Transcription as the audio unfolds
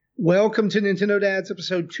Welcome to Nintendo Dads,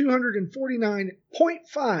 episode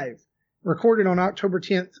 249.5, recorded on October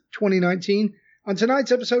 10th, 2019. On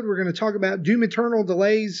tonight's episode, we're going to talk about Doom Eternal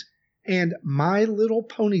delays and My Little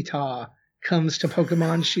Ponyta comes to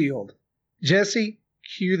Pokemon Shield. Jesse,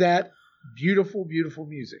 cue that beautiful, beautiful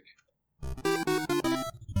music.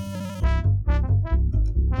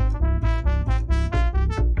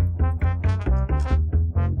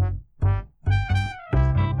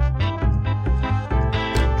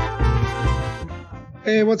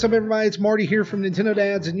 Hey, what's up, everybody? It's Marty here from Nintendo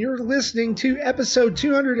Dads, and you're listening to episode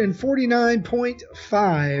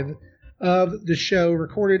 249.5 of the show,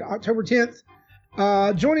 recorded October 10th.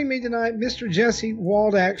 Joining me tonight, Mr. Jesse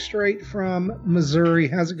Waldack, straight from Missouri.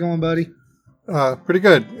 How's it going, buddy? Pretty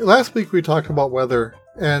good. Last week we talked about weather,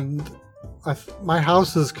 and my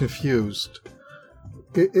house is confused.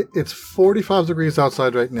 It's 45 degrees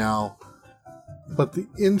outside right now, but the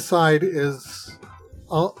inside is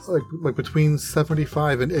like between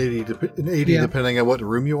 75 and 80, depending on what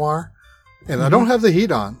room you are. And I don't have the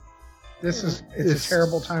heat on. It's a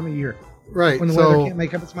terrible time of year. Right. When the weather can't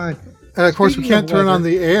make up its mind. And of course we can't turn on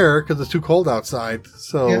the air because it's too cold outside.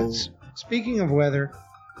 So yeah, speaking of weather,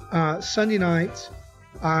 Sunday night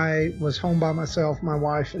I was home by myself. My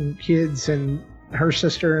wife and kids and her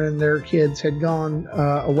sister and their kids had gone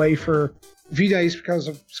away for a few days because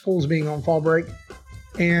of schools being on fall break.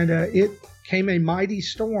 And it came a mighty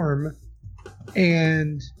storm,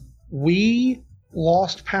 and we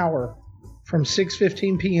lost power from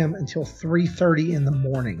 6:15 p.m. until 3:30 in the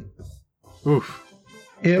morning. Oof.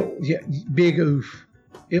 Big oof.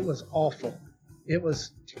 It was awful. It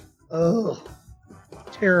was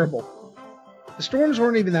terrible. The storms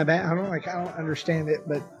weren't even that bad. I don't understand it,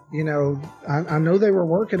 but I know they were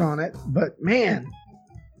working on it. But man,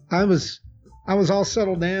 I was all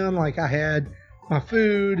settled down. Like I had my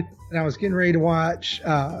food, and I was getting ready to watch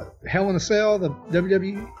Hell in a Cell, the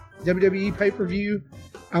WWE pay-per-view.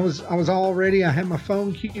 I was all ready. I had my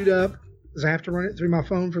phone queued up because I have to run it through my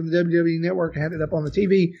phone from the WWE network. I had it up on the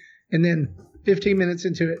TV, and then 15 minutes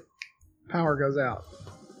into it, power goes out.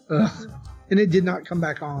 Ugh. And it did not come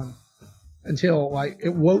back on until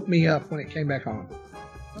it woke me up when it came back on.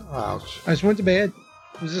 Ouch. I just went to bed.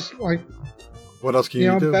 It was just like, what else can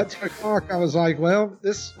you do? About 10 o'clock, I was like, well,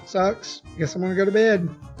 this sucks. Guess I'm going to go to bed.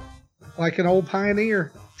 Like an old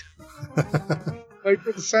pioneer. Wait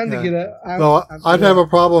for the sun to get up. I'd have a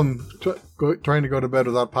problem trying to go to bed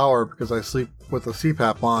without power because I sleep with the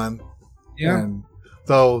CPAP on. Yeah. And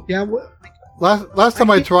last time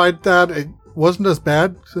I tried that, it wasn't as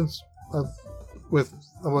bad since with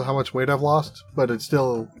how much weight I've lost, but it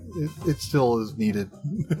still is needed.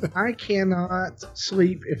 I cannot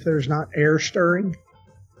sleep if there's not air stirring.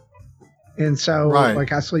 And so,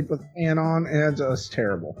 I sleep with the fan on, and it's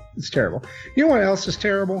terrible. It's terrible. You know what else is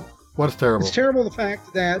terrible? What's terrible? It's terrible the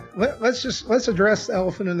fact that, let's address the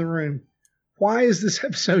elephant in the room. Why is this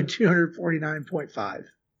episode 249.5?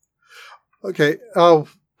 Okay,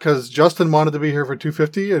 because Justin wanted to be here for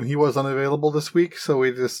 250, and he was unavailable this week, so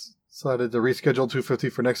we just decided to reschedule 250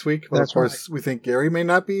 for next week. But of course, we think Gary may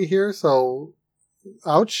not be here, so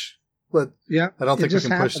ouch. But yeah, I don't think we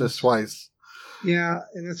can push this twice. Yeah,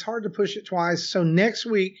 and it's hard to push it twice. So next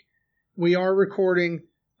week, we are recording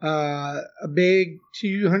a big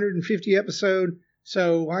 250 episode.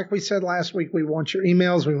 So like we said last week, we want your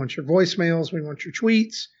emails, we want your voicemails, we want your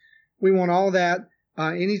tweets. We want all that.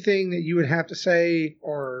 Anything that you would have to say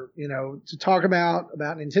or, to talk about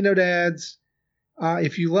Nintendo Dads.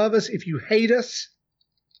 If you love us, if you hate us,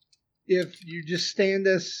 if you just stand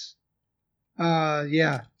us,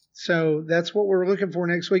 yeah. So that's what we're looking for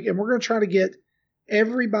next week. And we're going to try to get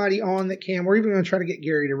everybody on that can. We're even going to try to get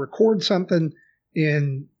Gary to record something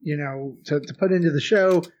to put into the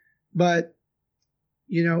show. But,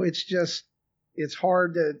 it's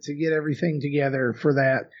hard to get everything together for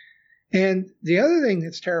that. And the other thing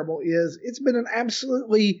that's terrible is it's been an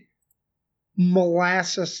absolutely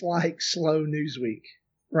molasses-like slow news week,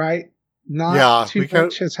 right? Not too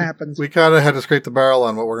much has happened. We kind of had to scrape the barrel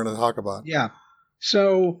on what we're going to talk about. Yeah.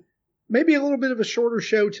 So maybe a little bit of a shorter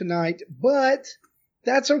show tonight, but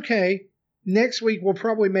that's okay. Next week we'll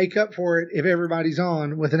probably make up for it if everybody's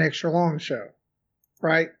on with an extra long show,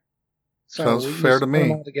 right? So sounds fair to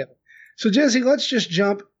me. So Jesse, let's just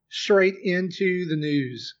jump straight into the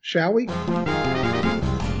news, shall we?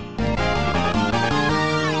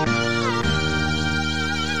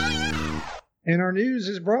 And our news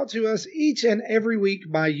is brought to us each and every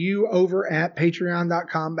week by you over at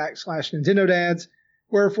patreon.com/Nintendo Dads,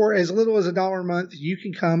 where for as little as $1 a month, you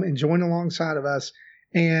can come and join alongside of us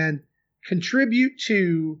and contribute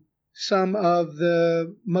to some of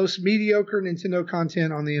the most mediocre Nintendo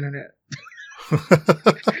content on the internet.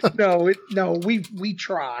 No, we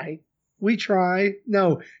try. We try.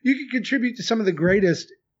 No, you can contribute to some of the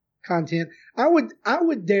greatest content. I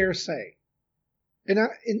would dare say, and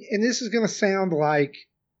this is going to sound like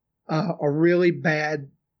a really bad,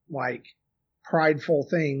 like prideful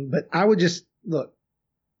thing, but I would just look.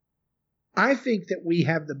 I think that we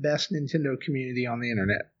have the best Nintendo community on the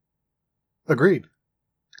internet. Agreed.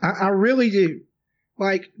 I really do.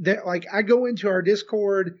 Like I go into our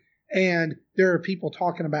Discord and there are people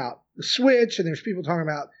talking about the Switch, and there's people talking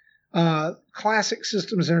about classic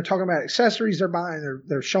systems, and they're talking about accessories they're buying.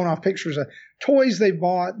 They're showing off pictures of toys they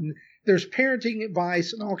bought, and there's parenting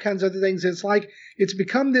advice and all kinds of other things. It's like it's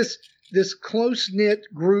become this close knit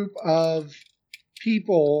group of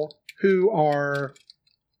people who are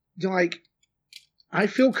like I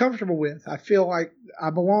feel comfortable with. I feel like I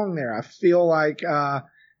belong there. I feel like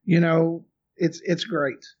it's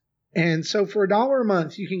great. And so for $1 a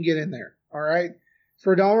month, you can get in there. All right.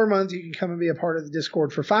 For $1 a month, you can come and be a part of the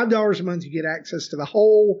Discord. For $5 a month, you get access to the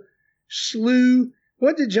whole slew.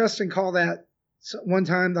 What did Justin call that one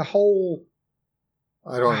time? The whole.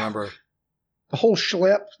 I don't remember. The whole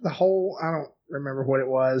schlep. I don't remember what it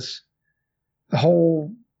was. The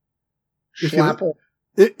whole schlapple.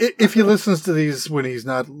 If he listens to these when he's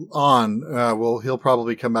not on, he'll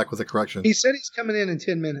probably come back with a correction. He said he's coming in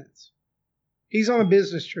 10 minutes. He's on a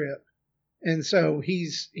business trip, and so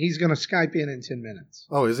he's going to Skype in 10 minutes.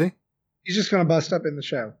 Oh, is he? He's just going to bust up in the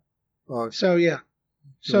show. So yeah.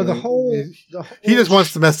 So the whole he just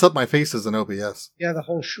wants to mess up my faces in OBS. Yeah, the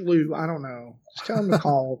whole slew. I don't know. Just tell him to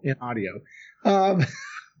call in audio. But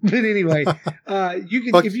anyway, you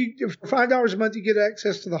can for $5 a month you get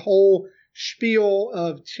access to the whole spiel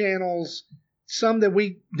of channels, some that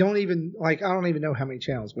we don't even like. I don't even know how many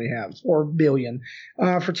channels we have. 4 billion.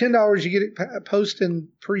 For $10 you get post and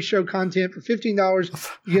pre-show content. For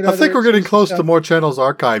 $15 you get I think we're getting close to more channels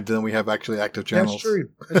archived than we have actually active channels.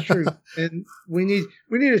 That's true. And we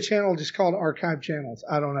need a channel just called Archive Channels.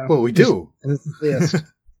 I don't know. Well, we do. List.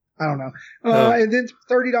 I don't know. And then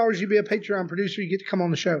 $30 you be a Patreon producer. You get to come on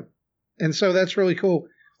the show, and so that's really cool.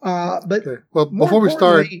 But okay. Well, before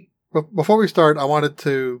we start, I wanted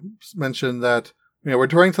to mention that we're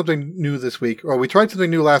trying something new this week, or we tried something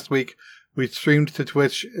new last week. We streamed to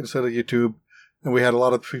Twitch instead of YouTube, and we had a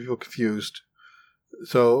lot of people confused.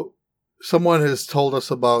 So someone has told us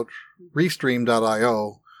about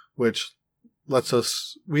Restream.io, which lets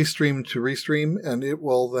us restream to Restream, and it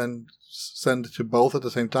will then send to both at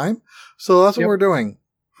the same time. So that's what we're doing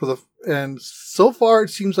and so far it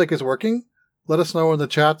seems like it's working. Let us know in the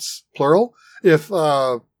chats, plural, if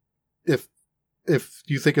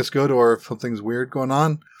you think it's good or if something's weird going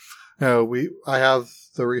on. I have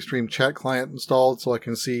the Restream chat client installed so I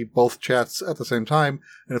can see both chats at the same time.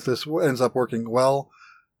 And if this ends up working well,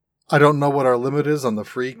 I don't know what our limit is on the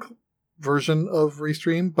free version of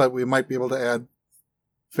Restream, but we might be able to add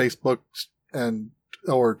Facebook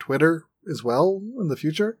or Twitter as well in the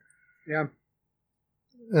future. Yeah.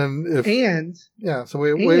 So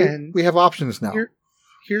we have options now.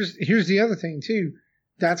 Here's the other thing too.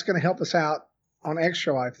 That's going to help us out on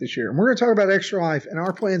Extra Life this year. And we're going to talk about Extra Life and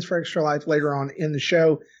our plans for Extra Life later on in the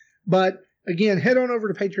show. But again, head on over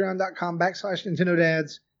to patreon.com/Nintendo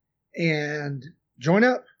Dads and join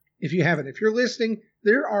up if you haven't. If you're listening,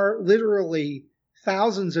 there are literally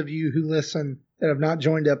thousands of you who listen that have not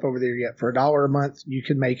joined up over there yet. For $1 a month, you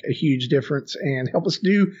can make a huge difference and help us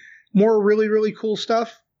do more really, really cool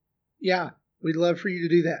stuff. Yeah, we'd love for you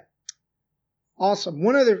to do that. Awesome.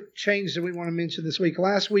 One other change that we want to mention this week.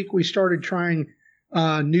 Last week, we started trying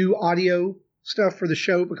new audio stuff for the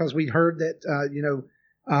show because we'd heard that,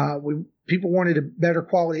 people wanted a better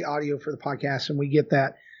quality audio for the podcast, and we get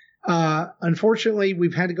that. Unfortunately,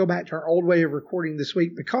 we've had to go back to our old way of recording this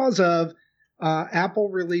week because of Apple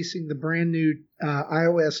releasing the brand new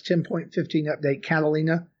iOS 10.15 update,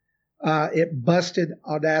 Catalina. It busted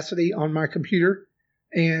Audacity on my computer,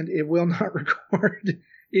 and it will not record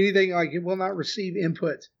anything. Like, it will not receive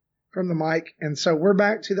input from the mic. And so we're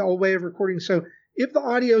back to the old way of recording. So if the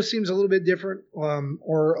audio seems a little bit different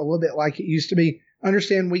or a little bit like it used to be,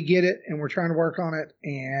 understand we get it and we're trying to work on it.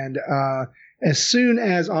 And as soon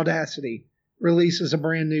as Audacity releases a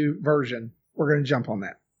brand new version, we're going to jump on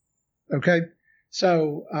that. Okay?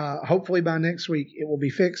 So hopefully by next week it will be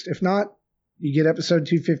fixed. If not, you get episode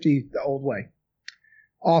 250 the old way.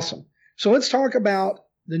 Awesome. So let's talk about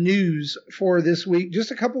the news for this week.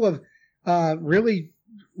 Just a couple of really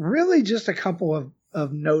just a couple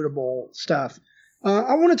of notable stuff.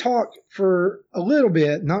 I want to talk for a little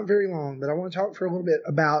bit, not very long, but I want to talk for a little bit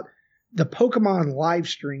about the Pokemon live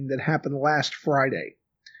stream that happened last Friday.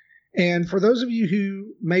 And for those of you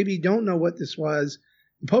who maybe don't know what this was,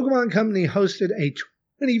 the Pokemon Company hosted a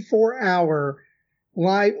 24-hour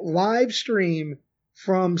live stream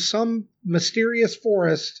from some mysterious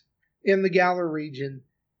forest in the Galar region.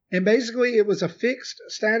 And basically it was a fixed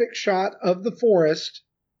static shot of the forest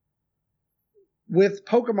with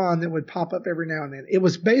Pokemon that would pop up every now and then. It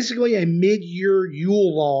was basically a mid-year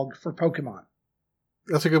Yule log for Pokemon.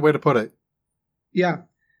 That's a good way to put it. Yeah.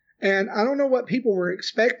 And I don't know what people were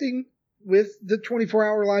expecting with the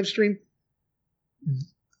 24-hour live stream.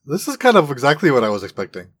 This is kind of exactly what I was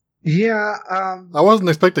expecting. Yeah. I wasn't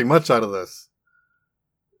expecting much out of this.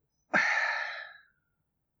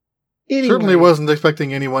 Anyway, Certainly wasn't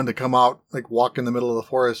expecting anyone to come out, like walk in the middle of the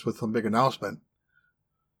forest with some big announcement.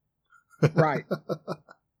 Right.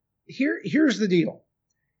 Here's the deal.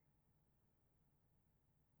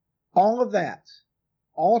 All of that,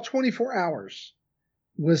 all 24 hours,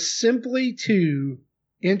 was simply to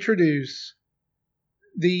introduce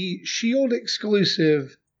the Shield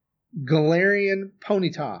exclusive Galarian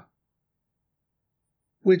Ponyta,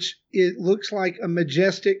 which it looks like a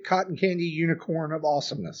majestic cotton candy unicorn of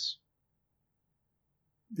awesomeness.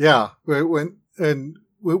 Yeah, when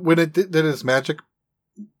it did its magic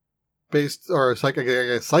based or psychic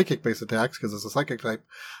based attacks, because it's a psychic type,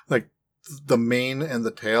 like the mane and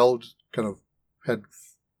the tail kind of had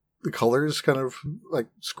the colors kind of like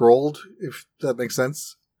scrolled, if that makes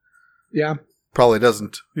sense. Yeah, probably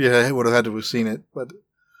doesn't. Yeah, I would have had to have seen it, but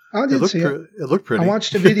I did see it. It looked pretty. I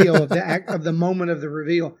watched a video of the moment of the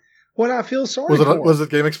reveal. What I feel sorry for was it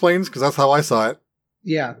Game Explains? Because that's how I saw it.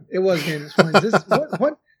 Yeah, it was Game Explains.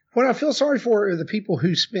 What I feel sorry for are the people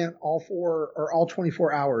who spent all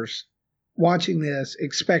 24 hours watching this,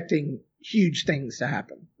 expecting huge things to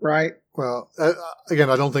happen. Right? Well, again,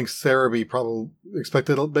 I don't think Cerebi probably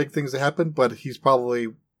expected big things to happen, but he's probably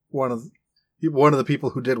one of the people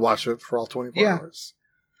who did watch it for all 24 hours.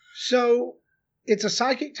 So it's a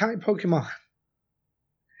psychic type Pokemon.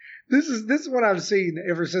 This is what I've seen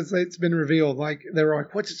ever since it's been revealed. Like they were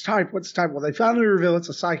like, "What's its type? What's its type?" Well, they finally reveal it's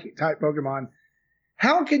a psychic type Pokemon.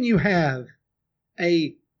 How can you have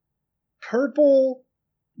a purple,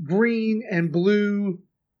 green, and blue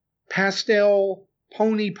pastel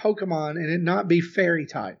pony Pokemon and it not be fairy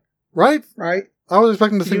type? Right. I was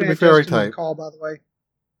expecting the thing to be fairy type. Call, by the way.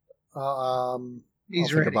 I'll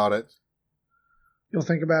think about it. You'll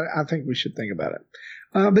think about it? I think we should think about it.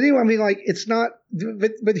 But anyway, I mean, like, it's not...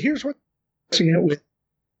 But here's what I'm with.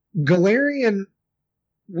 Galarian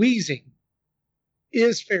Weezing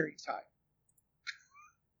is fairy type.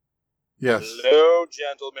 Yes. Hello,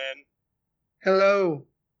 gentlemen. Hello.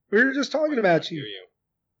 We were just talking about you. Hear you.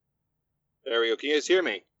 There we go. Can you guys hear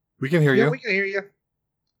me? We can hear you. Yeah, we can hear you.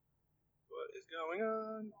 What is going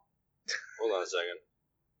on? Hold on a second.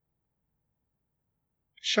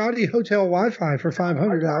 Shoddy Hotel Wi-Fi for $500,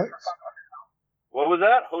 Alex. What was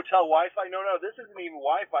that? Hotel Wi-Fi? No, this isn't even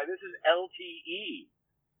Wi-Fi. This is LTE.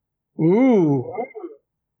 Ooh.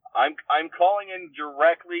 I'm calling in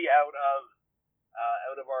directly out of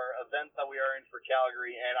our event that we are in for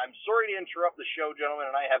Calgary, and I'm sorry to interrupt the show, gentlemen,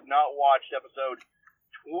 and I have not watched episode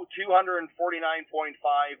 249.5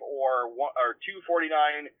 or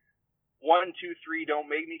 249. 1, 2, 3. Don't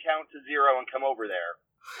make me count to 0 and come over there.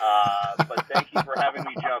 But thank you for having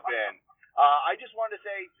me jump in. I just wanted to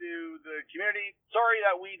say to the community, sorry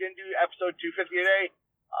that we didn't do episode 250 today.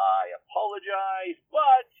 I apologize,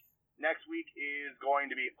 but next week is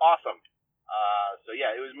going to be awesome. So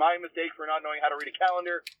yeah, it was my mistake for not knowing how to read a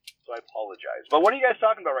calendar, so I apologize. But what are you guys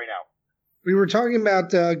talking about right now? We were talking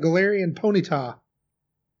about Galarian Ponyta.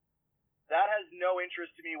 That has no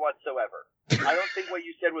interest to me whatsoever. I don't think what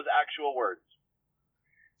you said was actual words.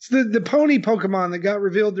 It's the pony Pokemon that got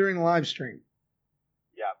revealed during the live stream.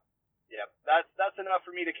 Yep. That's enough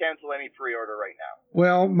for me to cancel any pre-order right now.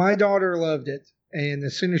 Well, my daughter loved it, and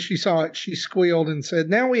as soon as she saw it, she squealed and said,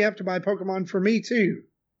 "Now we have to buy Pokemon for me too."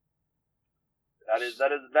 That is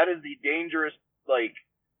the dangerous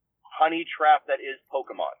honey trap that is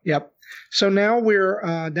Pokemon. Yep. So now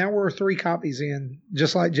we're 3 copies in,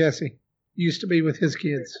 just like Jesse used to be with his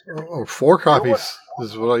kids. Oh, 4 copies.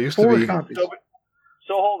 This is what I used to be. 4 copies.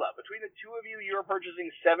 So hold up. Between the two of you, you're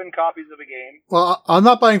purchasing 7 copies of a game. Well, I'm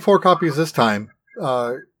not buying 4 copies this time.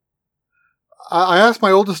 I asked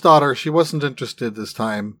my oldest daughter. She wasn't interested this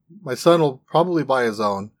time. My son will probably buy his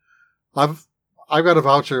own. I've got a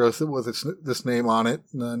voucher with this name on it,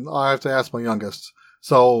 and then I have to ask my youngest.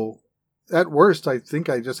 So, at worst, I think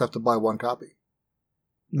I just have to buy 1 copy.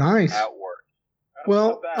 Nice. At worst.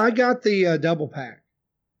 Well, I got the double pack.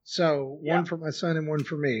 So, one for my son and one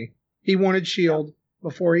for me. He wanted Shield.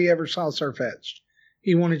 before he ever saw Sirfetch'd.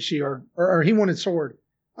 He wanted Shield, or he wanted Sword.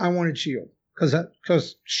 I wanted Shield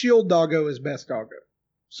because Shield Doggo is best Doggo.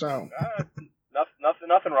 So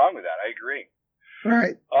nothing wrong with that. I agree. All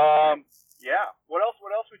right. Yeah. What else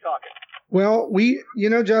we talking? Well,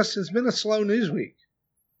 Justin, it's been a slow news week.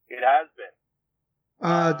 It has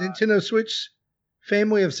been. Nintendo Switch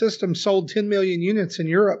family of systems sold 10 million units in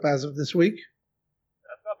Europe as of this week.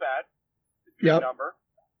 That's not bad. It's a good number.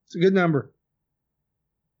 It's a good number.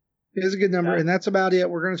 It is a good number, and that's about it.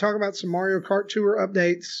 We're going to talk about some Mario Kart Tour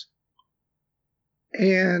updates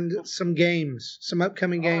and some games, some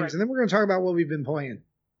upcoming games, right. And then we're going to talk about what we've been playing.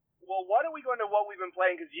 Well, why don't we go into what we've been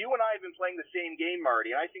playing? Because you and I have been playing the same game,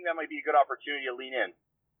 Marty, and I think that might be a good opportunity to lean in.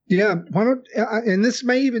 Yeah, why don't? And this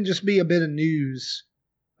may even just be a bit of news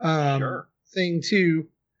thing too.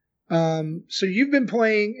 So you've been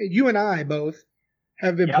playing. You and I both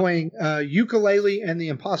have been playing Yooka-Laylee and the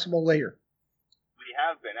Impossible Lair. We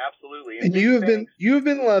have been, absolutely. And you have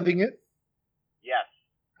been loving it. Yes.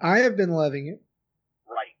 I have been loving it.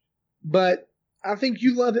 Right. But I think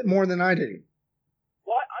you love it more than I do.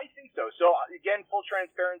 Well, I think so. So again, full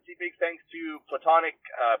transparency, big thanks to Platonic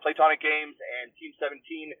Games and Team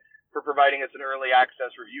 17 for providing us an early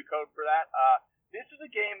access review code for that. This is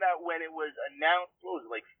a game that when it was announced, what was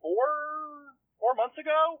it, like four months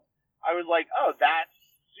ago? I was like, oh, that's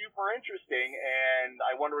super interesting, and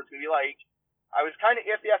I wonder what it's going to be like. I was kind of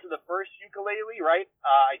iffy after the first Yooka-Laylee, right?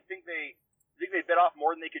 I think they bit off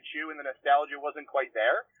more than they could chew, and the nostalgia wasn't quite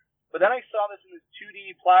there. But then I saw this in this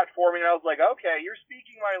 2D platforming, and I was like, okay, you're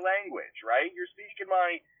speaking my language, right? You're speaking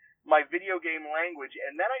my video game language.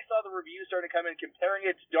 And then I saw the reviews starting to come in comparing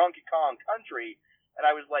it to Donkey Kong Country, and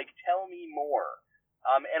I was like, tell me more.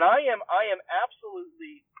 And I am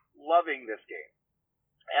absolutely loving this game.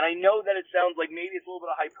 And I know that it sounds like maybe it's a little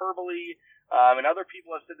bit of hyperbole, and other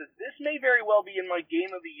people have said that this may very well be in my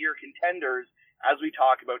Game of the Year contenders as we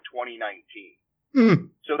talk about 2019.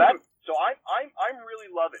 So I'm really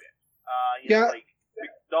loving it.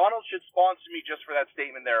 McDonald's should sponsor me just for that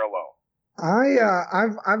statement there alone.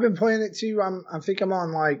 I've been playing it too. I think I'm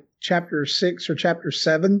on like chapter 6 or chapter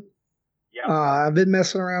 7. Yeah. I've been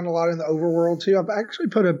messing around a lot in the overworld too. I've actually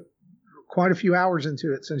put quite a few hours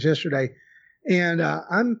into it since yesterday, and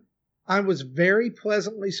I was very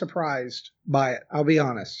pleasantly surprised by it. I'll be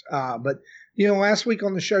honest. But last week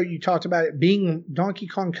on the show you talked about it being Donkey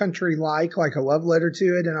Kong Country like a love letter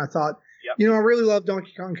to it, and I thought, I really loved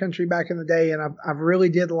Donkey Kong Country back in the day, and I really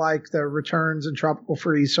did like the Returns and Tropical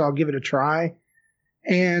Freeze, so I'll give it a try.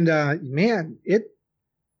 And man,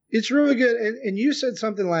 it's really good. And you said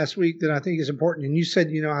something last week that I think is important, and you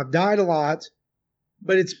said, I've died a lot,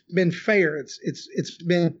 but it's been fair. It's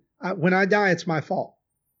been when I die, it's my fault.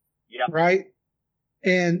 Yeah. Right.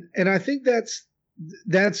 And I think that's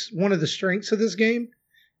one of the strengths of this game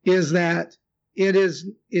is that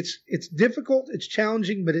it's difficult, it's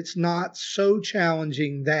challenging, but it's not so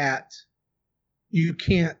challenging that you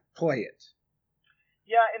can't play it.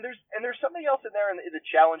 Yeah, and there's something else in there in the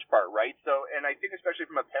challenge part, right? So, and I think especially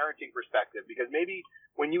from a parenting perspective, because maybe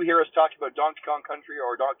when you hear us talk about Donkey Kong Country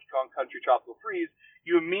or Donkey Kong Country Tropical Freeze,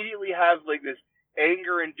 you immediately have like this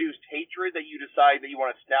anger-induced hatred that you decide that you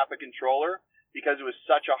want to snap a controller because it was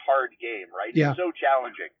such a hard game, right? Yeah. It's so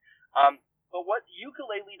challenging. But what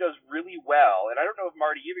Yooka-Laylee does really well, and I don't know if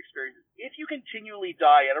Marty you've experienced this, if you continually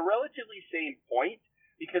die at a relatively same point,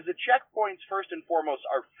 because the checkpoints first and foremost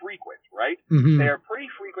are frequent, right? Mm-hmm. They're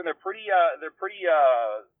pretty frequent. They're pretty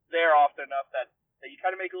there often enough that you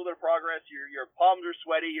kind of make a little bit of progress. Your palms are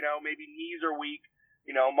sweaty, maybe knees are weak,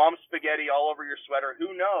 mom's spaghetti all over your sweater.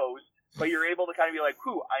 Who knows? But you're able to kind of be like,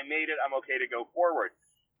 whew, I made it. I'm okay to go forward.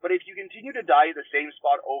 But if you continue to die at the same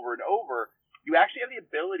spot over and over, you actually have the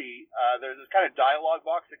ability, there's this kind of dialogue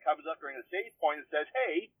box that comes up during the save point that says,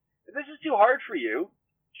 hey, if this is too hard for you,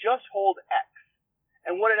 just hold X.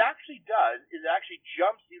 And what it actually does is it actually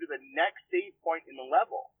jumps you to the next save point in the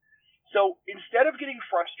level. So instead of getting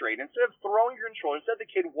frustrated, instead of throwing your controller, instead of the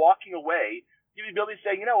kid walking away, you have the ability to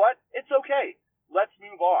say, you know what, it's okay, let's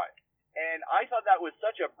move on. And I thought that was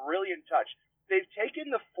such a brilliant touch. They've taken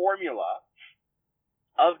the formula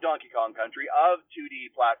of Donkey Kong Country, of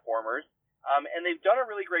 2D platformers, and they've done a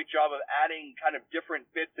really great job of adding kind of different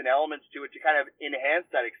bits and elements to it to kind of enhance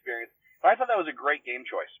that experience. And I thought that was a great game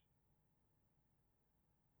choice.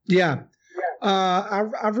 Yeah.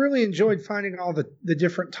 I've really enjoyed finding all the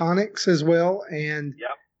different tonics as well, and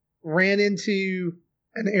ran into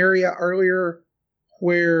an area earlier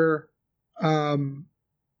where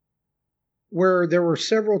there were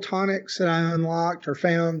several tonics that I unlocked or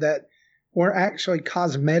found that were actually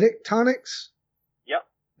cosmetic tonics. Yep.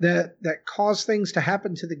 That cause things to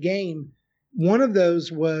happen to the game. one of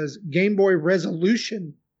those was Game Boy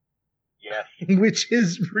Resolution. Yes. Which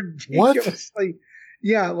is ridiculously,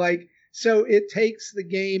 so it takes the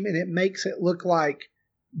game and it makes it look like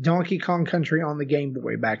Donkey Kong Country on the Game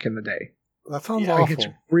Boy back in the day. That sounds Like awful. it's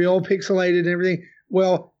real pixelated and everything.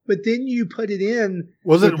 Well, but then you put it in.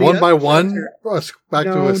 Was it one by one back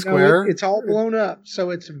to a square? It's all blown up,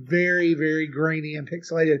 so it's very, very grainy and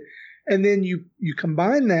pixelated. And then you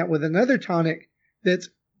combine that with another tonic that's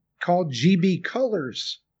called GB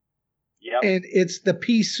Colors. Yep. And it's the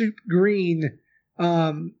pea soup green.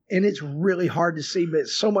 And it's really hard to see, but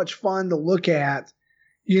it's so much fun to look at,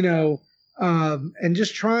 and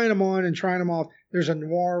just trying them on and trying them off. There's a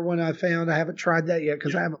noir one I found. I haven't tried that yet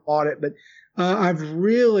because I haven't bought it, but I've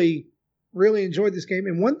really, really enjoyed this game.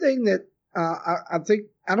 And one thing that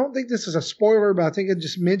I don't think this is a spoiler, but I think I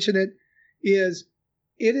just mention it is,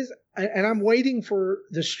 and I'm waiting for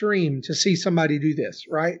the stream to see somebody do this,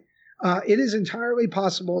 right? It is entirely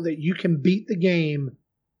possible that you can beat the game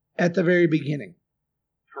at the very beginning.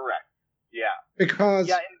 Correct. Yeah.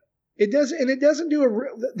 Because it doesn't do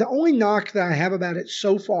the only knock that I have about it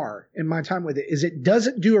so far in my time with it is it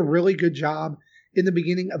doesn't do a really good job in the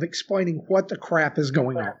beginning of explaining what the crap is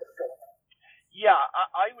going on. Yeah,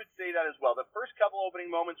 I would say that as well. The first couple opening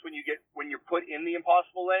moments when you're put in the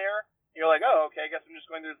impossible layer, you're like, oh, okay, I guess I'm just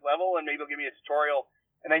going through this level and maybe it'll give me a tutorial.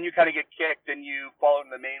 And then you kind of get kicked and you fall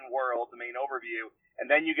into the main world, the main overview, and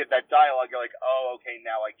then you get that dialogue. You're like, oh, okay,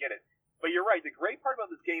 now I get it. But you're right. The great part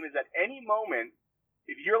about this game is at any moment,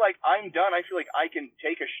 if you're like, I'm done, I feel like I can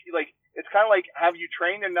take it's kind of like, have you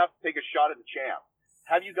trained enough to take a shot at the champ?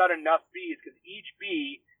 Have you got enough bees? Because each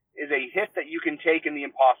bee is a hit that you can take in the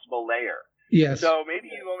impossible layer. Yes. So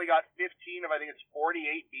maybe you only got 15 of, I think it's 48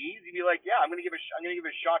 bees. You'd be like, yeah, I'm going to give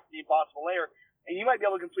a shot to the impossible layer, and you might be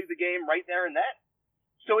able to complete the game right there and then.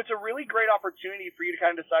 So it's a really great opportunity for you to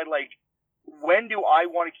kind of decide, like, when do I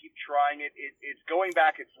want to keep trying it? It's going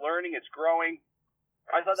back, it's learning, it's growing.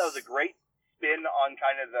 I thought that was a great spin on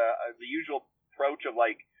kind of the usual approach of,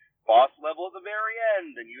 like, boss level at the very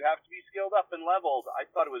end, and you have to be skilled up and leveled. I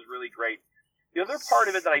thought it was really great. The other part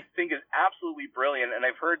of it that I think is absolutely brilliant, and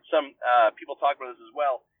I've heard some people talk about this as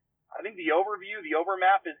well, I think the overview, the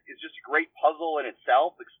overmap is just a great puzzle in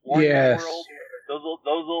itself, exploring the world. Those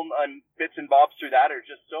little bits and bobs through that are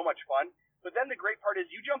just so much fun. But then the great part is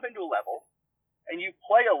you jump into a level, and you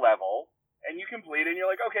play a level, and you complete it, and you're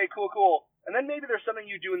like, okay, cool. And then maybe there's something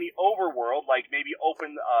you do in the overworld, like maybe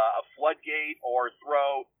open a floodgate or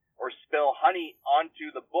throw or spill honey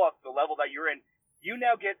onto the book, the level that you're in. You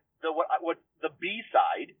now get the B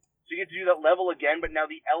side, so you get to do that level again, but now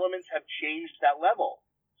the elements have changed that level.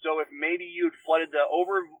 So if maybe you'd flooded the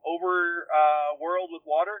world with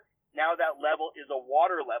water, now that level is a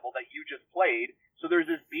water level that you just played. So there's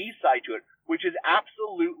this B side to it, which is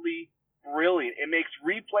absolutely brilliant. It makes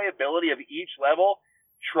replayability of each level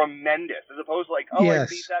tremendous, as opposed to like, I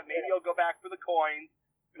beat that, maybe I'll go back for the coins.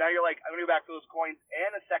 But now you're like, I'm going to go back for those coins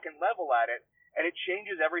and a second level at it, and it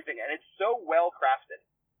changes everything, and it's so well crafted.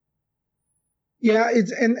 Yeah,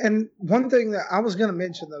 and one thing that I was going to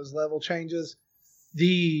mention, those level changes,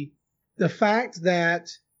 the fact that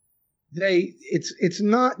it's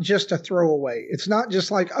not just a throwaway. It's not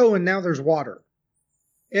just like, oh, and now there's water.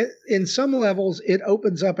 In some levels, it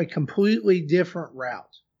opens up a completely different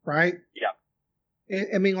route, right? Yeah.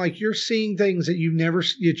 I mean, like you're seeing things that you've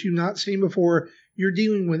not seen before. You're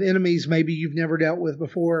dealing with enemies maybe you've never dealt with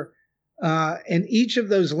before, and each of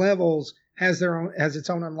those levels has its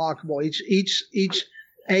own unlockable. Each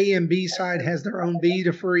A and B side has their own B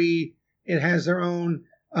to free. It has their own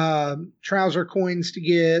trouser coins to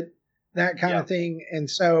get, that kind of thing. And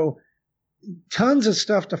so tons of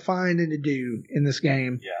stuff to find and to do in this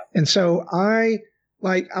game. Yeah. And so I'm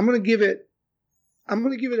going to give it a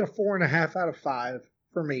 4.5 out of 5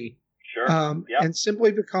 for me. Sure. And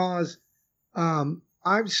simply because I'm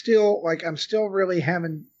still really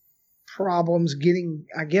having problems getting,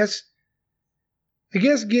 I guess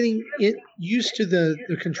getting it used to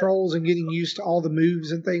the controls and getting used to all the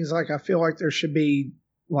moves and things. Like I feel like there should be,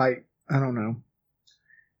 like, I don't know.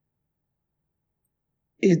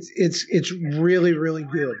 It's really, really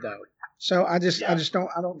good though. So I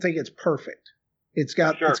don't think it's perfect. It's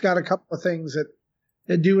got a couple of things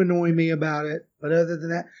that do annoy me about it, but other than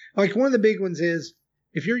that, like one of the big ones is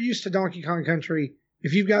if you're used to Donkey Kong Country,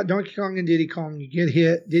 if you've got Donkey Kong and Diddy Kong, you get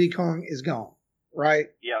hit, Diddy Kong is gone, right?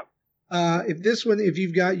 Yeah. If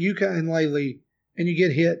you've got Yuka and Laylee and you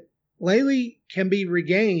get hit, Laylee can be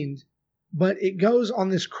regained, but it goes on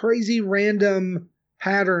this crazy random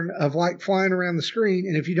pattern of like flying around the screen,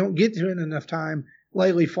 and if you don't get to it in enough time,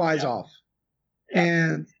 Laylee flies off. Yeah.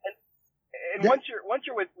 And once you're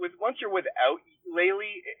without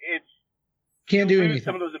Laylee, it's can't do lose anything.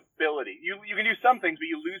 some of those abilities. You can do some things, but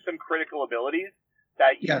you lose some critical abilities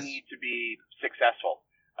that you Yes. need to be successful.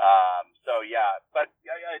 So yeah, but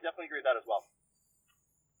I definitely agree with that as well.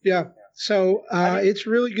 Yeah. So it's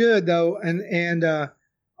really good though, and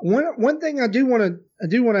one thing I do want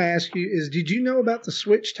to ask you is, did you know about the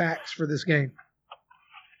Switch tax for this game?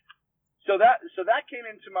 So that came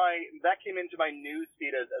into my news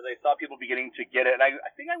feed as I saw people beginning to get it, and I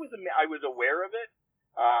think I was aware of it.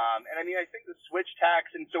 And I mean, I think the Switch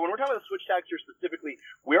tax, and so when we're talking about the Switch tax here specifically,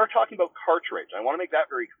 we are talking about cartridge. I want to make that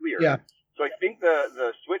very clear. Yeah. So I think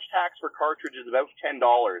the Switch tax for cartridge is about $10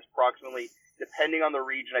 approximately, depending on the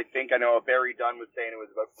region. I know Barry Dunn was saying it was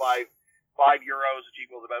about €5, which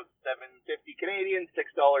equals about $7.50 Canadian,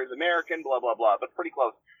 $6 American, blah blah blah, but pretty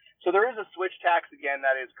close. So there is a Switch tax again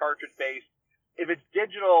that is cartridge based. If it's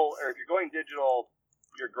digital, or if you're going digital,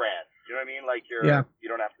 you're grand. You know what I mean? Like you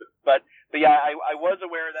don't have to. But yeah, I was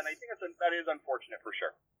aware of that. And I think that is unfortunate for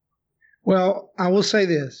sure. Well, I will say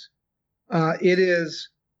this: it is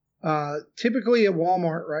typically at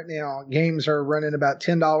Walmart right now. Games are running about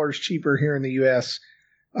 $10 cheaper here in the U.S.,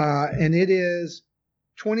 and it is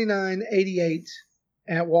 $29.88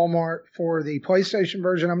 at Walmart for the PlayStation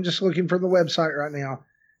version. I'm just looking for the website right now.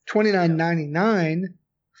 $29.99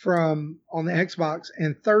 from on the Xbox,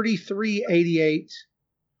 and $33.88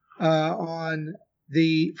 on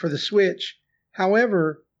for the Switch.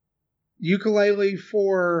 However, Yooka-Laylee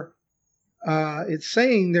for it's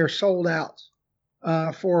saying they're sold out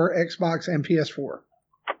for Xbox and PS4.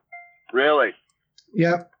 Really?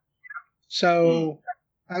 Yep. So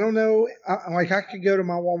I don't know. I could go to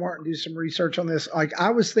my Walmart and do some research on this. Like, I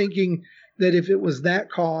was thinking that if it was that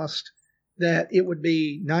cost, that it would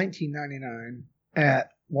be $19.99 at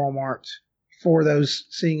Walmart for those,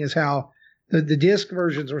 seeing as how the disc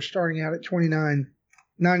versions were starting out at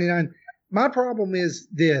 $29.99. My problem is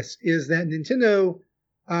that Nintendo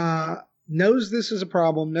knows this is a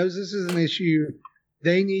problem, knows this is an issue.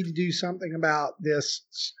 They need to do something about this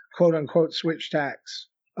quote unquote Switch tax.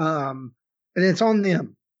 And it's on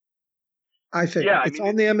them. I think it's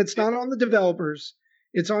on them. It's not on the developers.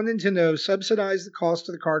 It's on Nintendo. Subsidize the cost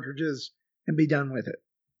of the cartridges and be done with it.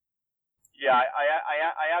 Yeah,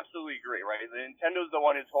 I absolutely agree. Right, the Nintendo's the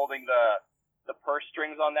one who's holding the purse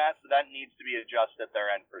strings on that, so that needs to be adjusted at their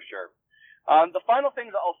end for sure. The final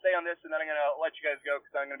things I'll say on this, and then I'm going to let you guys go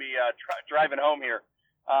because I'm going to be driving home here.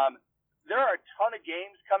 There are a ton of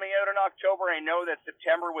games coming out in October. I know that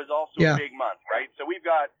September was also a big month, right? So we've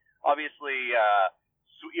got obviously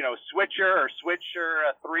Switcher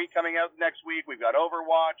 3 coming out next week. We've got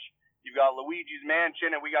Overwatch. You've got Luigi's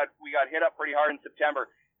Mansion, and we got hit up pretty hard in September.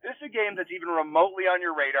 This is a game that's even remotely on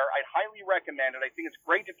your radar. I'd highly recommend it. I think it's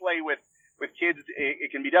great to play with kids. It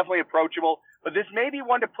can be definitely approachable. But this may be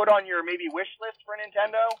one to put on your maybe wish list for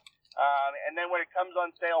Nintendo. And then when it comes on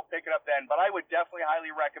sale, pick it up then. But I would definitely highly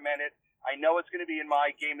recommend it. I know it's going to be in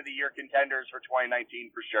my Game of the Year contenders for 2019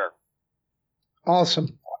 for sure.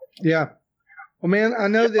 Awesome. Yeah. Well, man, I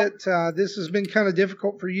know that this has been kind of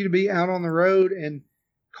difficult for you to be out on the road and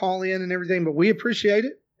call in and everything, but we appreciate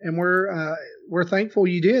it, and we're thankful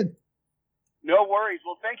you did. No worries.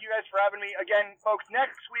 Well, thank you guys for having me. Again, folks,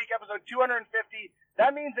 next week, episode 250,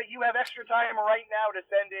 that means that you have extra time right now to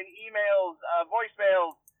send in emails,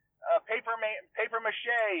 voicemails, paper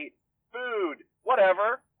mache, food,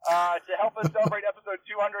 whatever, to help us celebrate episode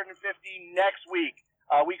 250 next week.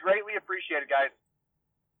 We greatly appreciate it, guys.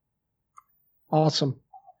 Awesome.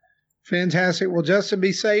 Fantastic. Well, Justin,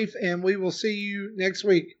 be safe, and we will see you next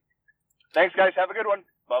week. Thanks, guys. Have a good one.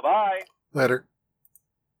 Bye-bye. Later.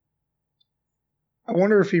 I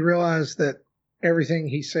wonder if he realized that everything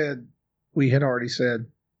he said, we had already said,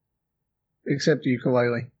 except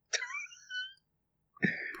Yooka-Laylee.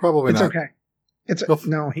 Probably not. It's okay.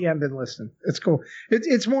 No, he hadn't been listening. It's cool.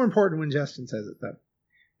 It's more important when Justin says it, though.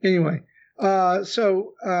 Anyway,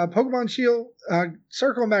 so Pokemon Shield,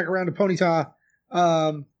 circling back around to Ponyta,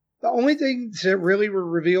 the only things that really were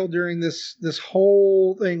revealed during this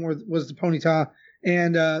whole thing was the Ponyta,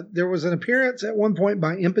 and there was an appearance at one point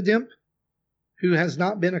by Impidimp, who has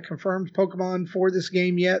not been a confirmed Pokemon for this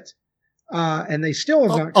game yet, and they still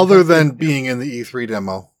have not. Other than being in the E3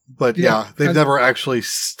 demo, but they've never actually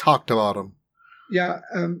talked about him. Yeah,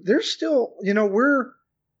 there's still, we're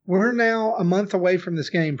now a month away from this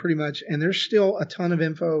game pretty much, and there's still a ton of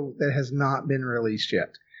info that has not been released yet.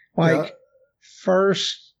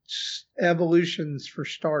 First evolutions for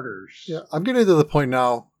starters. Yeah, I'm getting to the point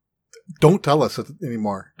now. Don't tell us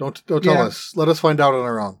anymore. Don't tell us. Let us find out on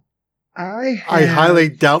our own. I highly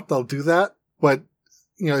doubt they'll do that, but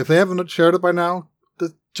if they haven't shared it by now,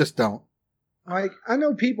 just don't. Like, I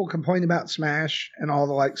know people complain about Smash and all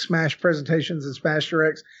the like Smash presentations and Smash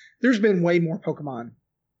Directs. There's been way more Pokemon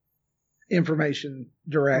information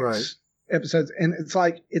directs episodes, and it's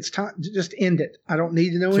like it's time to just end it. I don't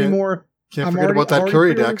need to know anymore. Can't forget about that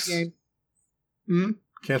Curry Dex.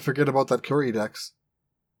 Can't forget about that Curry Dex.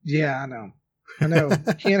 Yeah, I know.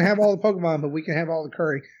 Can't have all the Pokemon, but we can have all the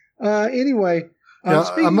Curry. Anyway,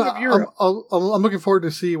 speaking of Europe, I'm looking forward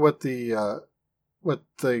to see what the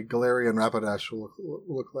Galarian Rapidash will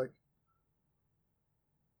look like.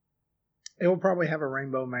 It will probably have a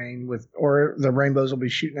rainbow mane or the rainbows will be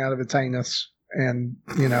shooting out of its anus, and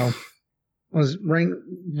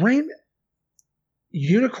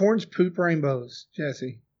unicorns poop rainbows,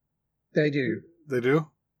 Jesse. They do. They do?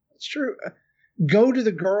 It's true. Go to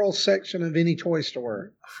the girls section of any toy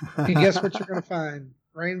store, and guess what you're going to find?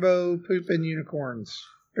 Rainbow pooping unicorns.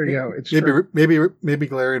 There you go. It's true. Maybe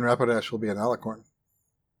Galarian Rapidash will be an alicorn.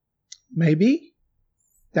 Maybe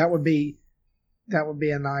that would be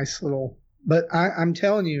a nice little. But I'm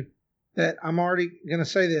telling you that I'm already going to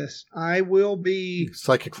say this. I will be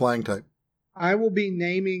psychic flying type. I will be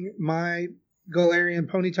naming my Galarian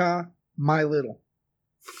Ponyta My Little.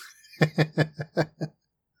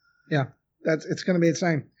 Yeah, it's going to be the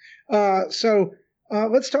same. So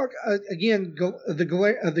let's talk again.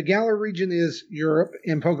 The Galar region is Europe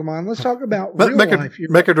in Pokemon. Let's talk about real life.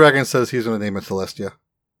 Mecha Dragon says he's going to name it Celestia.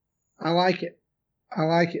 I like it.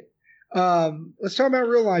 Let's talk about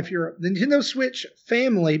real life Europe. The Nintendo Switch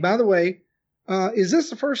family, by the way, is this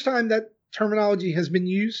the first time that terminology has been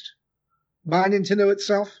used by Nintendo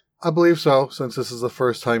itself? I believe so, since this is the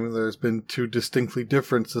first time there's been two distinctly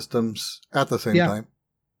different systems at the same time.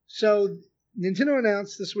 So Nintendo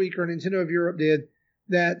announced this week, or Nintendo of Europe did,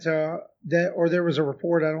 that or there was a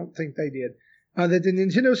report, I don't think they did, that the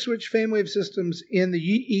Nintendo Switch family of systems in the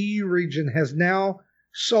EU region has now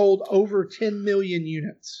sold over 10 million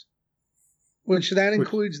units. Which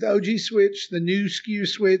includes the OG Switch, the new SKU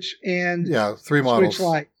Switch, and 3 models.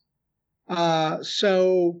 Switch Lite.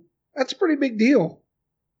 So that's a pretty big deal.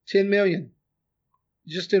 10 million,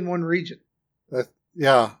 just in one region. I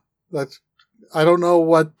don't know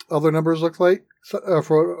what other numbers look like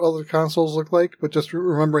for other consoles look like, but just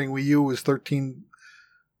remembering Wii U was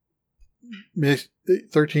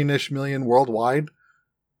 13-ish million worldwide.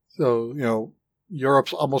 So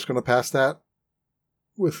Europe's almost going to pass that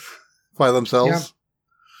by themselves. Yeah.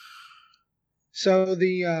 So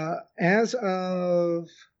the as of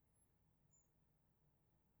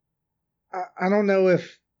I don't know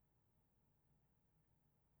if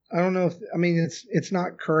it's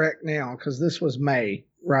not correct now because this was May,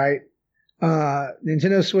 right?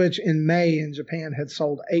 Nintendo Switch in May in Japan had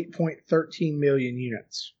sold 8.13 million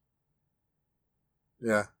units.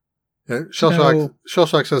 Yeah.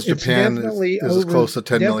 Shellshock says Japan is close to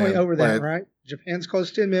 10 million. Definitely over that, right? Japan's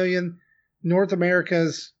close to 10 million. North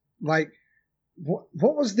America's like, what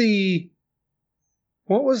was the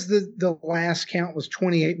last count was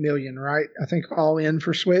 28 million, right? I think all in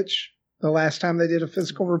for Switch the last time they did a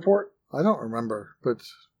physical report. I don't remember, but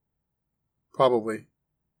probably.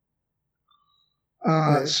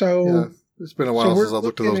 So it's been a while since I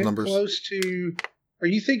looked at those numbers. Are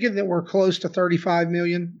you thinking that we're close to 35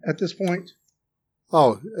 million at this point?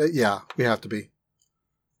 Oh, yeah, we have to be.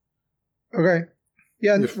 Okay.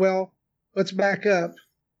 Yeah, well, let's back up.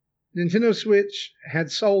 Nintendo Switch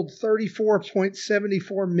had sold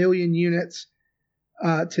 34.74 million units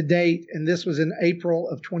to date, and this was in April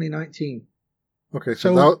of 2019. Okay,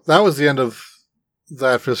 so that was the end of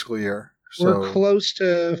that fiscal year. So we're close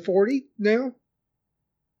to 40 now?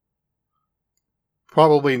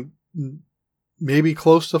 Probably, maybe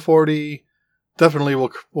close to 40. Definitely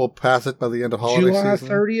we'll pass it by the end of holiday July season.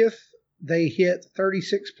 30th, they hit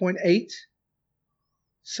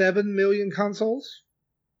 36.87 million consoles.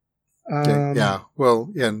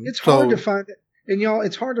 It's hard to find it. And y'all,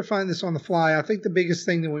 it's hard to find this on the fly. I think the biggest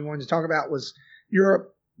thing that we wanted to talk about was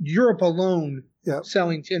Europe alone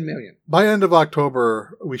selling 10 million. By end of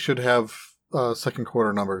October, we should have second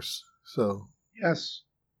quarter numbers. So yes.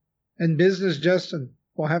 And Business Justin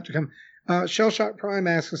will have to come. Shellshock Prime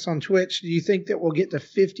asks us on Twitch, do you think that we'll get to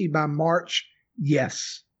 50 by March?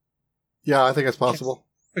 Yes. Yeah, I think it's possible. Yes.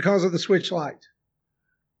 Because of the Switch Lite.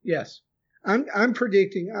 Yes. I'm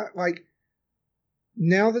predicting,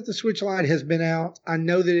 now that the Switch Lite has been out, I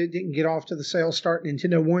know that it didn't get off to the sales start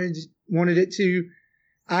Nintendo wanted it to.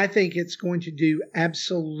 I think it's going to do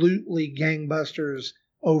absolutely gangbusters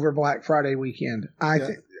over Black Friday weekend. I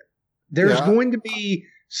think there's going to be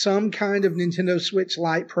some kind of Nintendo Switch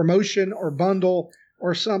Lite promotion or bundle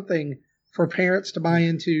or something for parents to buy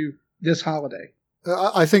into this holiday.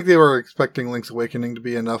 I think they were expecting Link's Awakening to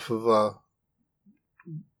be enough of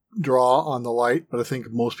draw on the light, but I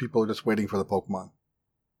think most people are just waiting for the Pokemon.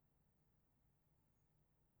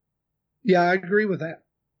 Yeah, I agree with that.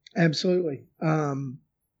 Absolutely.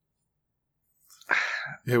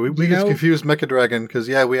 Yeah, we just confused Mecha Dragon because,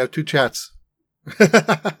 we have two chats.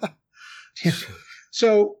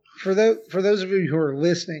 So for those of you who are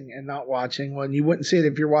listening and not watching, well, you wouldn't see it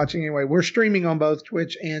if you're watching anyway. We're streaming on both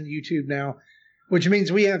Twitch and YouTube now, which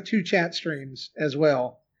means we have two chat streams as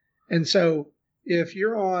well. And so if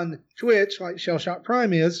you're on Twitch, like Shellshock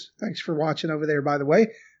Prime is, thanks for watching over there, by the way,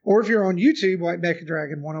 or if you're on YouTube, like Mecha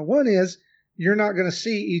Dragon 101 is, you're not going to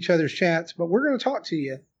see each other's chats, but we're going to talk to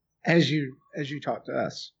you as you talk to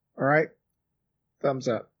us. All right? Thumbs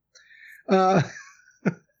up.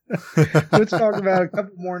 Let's talk about a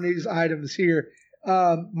couple more news items here.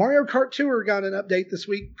 Mario Kart Tour got an update this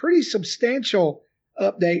week. Pretty substantial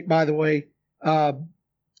update, by the way.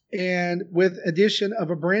 And with addition of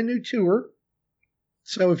a brand new tour.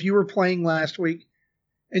 So if you were playing last week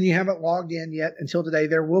and you haven't logged in yet until today,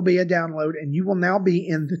 there will be a download and you will now be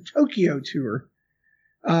in the Tokyo Tour,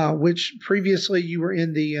 which previously you were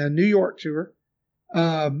in the New York Tour.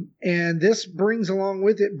 And this brings along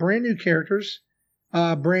with it brand new characters,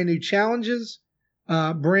 brand new challenges,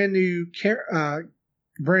 brand new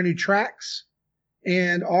tracks,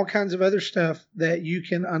 and all kinds of other stuff that you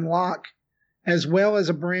can unlock, as well as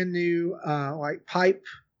a brand new like pipe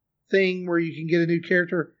thing where you can get a new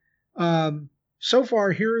character. So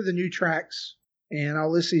far, here are the new tracks, and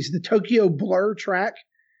I'll list these. The Tokyo Blur track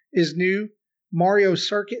is new. Mario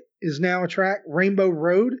Circuit is now a track. Rainbow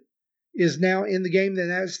Road is now in the game.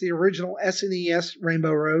 That's the original SNES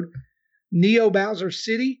Rainbow Road. Neo Bowser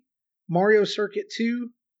City, Mario Circuit 2,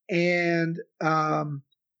 and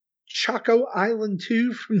Choco Island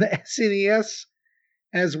 2 from the SNES,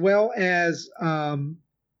 as well as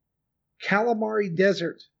Calamari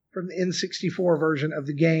Desert from the N64 version of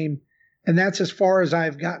the game. And that's as far as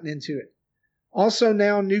I've gotten into it. Also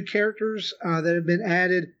now new characters that have been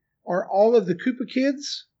added are all of the Koopa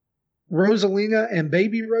Kids, Rosalina and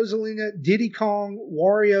Baby Rosalina, Diddy Kong,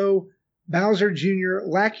 Wario, Bowser Jr.,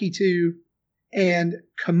 Lakitu, and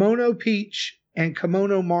Kimono Peach and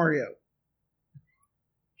Kimono Mario.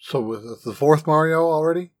 So was the fourth Mario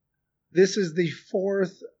already? This is the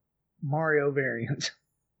fourth Mario variant.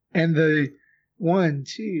 And the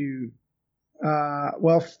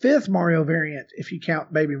fifth Mario variant, if you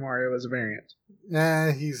count Baby Mario as a variant.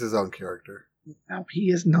 He's his own character. No,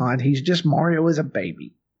 he is not. He's just Mario as a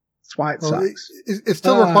baby. That's why it sucks. It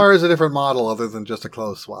still requires a different model other than just a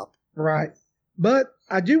clothes swap. Right. But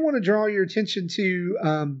I do want to draw your attention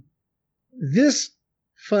to this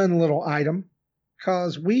fun little item,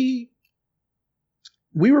 because we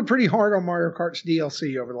were pretty hard on Mario Kart's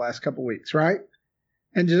DLC over the last couple of weeks, right?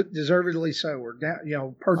 And deservedly so. We're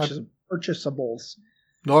down, purchasables.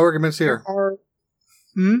 No arguments here.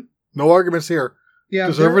 No arguments here. Yeah,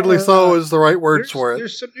 deservedly so is the right words for it.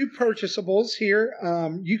 There's some new purchasables here.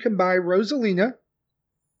 You can buy Rosalina,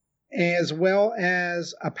 as well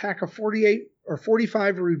as a pack of 48 or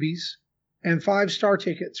 45 rubies and 5-star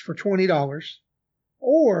tickets for $20.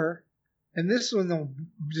 Or, and this one will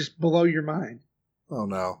just blow your mind. Oh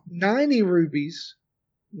no. 90 rubies,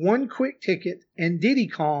 1 quick ticket, and Diddy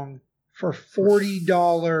Kong for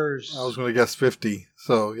 $40. I was going to guess 50.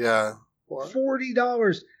 So yeah.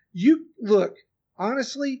 $40. You look,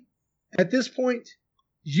 honestly, at this point,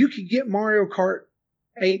 you could get Mario Kart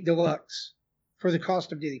 8 Deluxe for the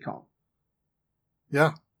cost of Diddy Kong.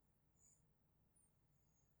 Yeah.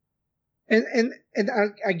 And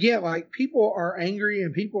I get, like, people are angry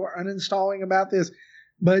and people are uninstalling about this,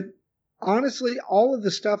 but honestly, all of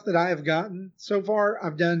the stuff that I have gotten so far,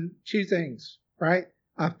 I've done 2 things, right?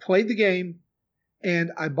 I've played the game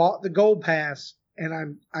and I bought the gold pass,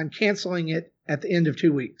 and I'm canceling it at the end of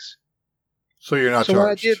 2 weeks. So you're not charged.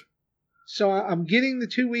 What I did, I'm getting the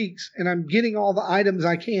 2 weeks, and I'm getting all the items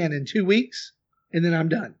I can in 2 weeks, and then I'm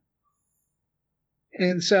done.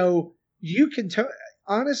 And so you can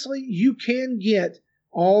honestly, you can get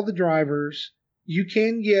all the drivers. You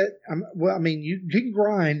can get, you can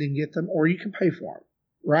grind and get them, or you can pay for them,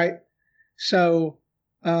 right? So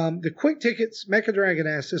the quick tickets, Mecha Dragon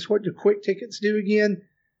asked us, what do quick tickets do again?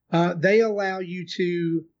 They allow you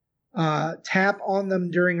to tap on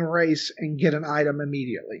them during a race and get an item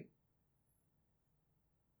immediately.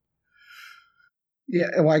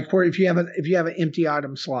 Yeah, like where if you have an empty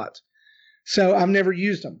item slot. So I've never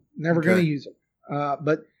used them. Never going to use them.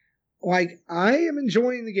 But like, I am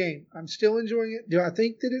enjoying the game. I'm still enjoying it. Do I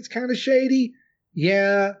think that it's kind of shady?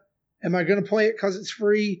 Yeah. Am I going to play it because it's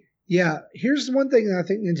free? Yeah. Here's the one thing that I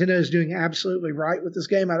think Nintendo is doing absolutely right with this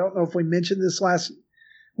game. I don't know if we mentioned this last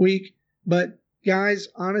week, but guys,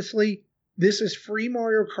 honestly, this is free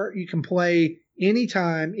Mario Kart. You can play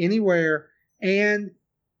anytime, anywhere, and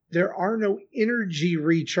there are no energy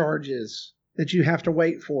recharges that you have to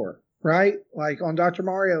wait for, right? Like on Dr.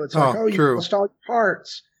 Mario, it's like, you lost all your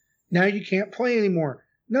parts. Now you can't play anymore.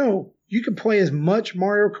 No, you can play as much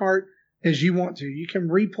Mario Kart as you want to. You can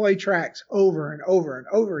replay tracks over and over and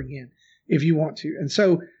over again if you want to. And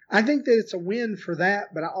so I think that it's a win for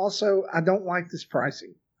that, but I don't like this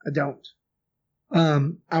pricing. I don't.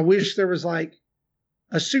 I wish there was like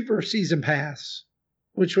a super season pass,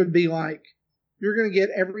 which would be like, you're going to get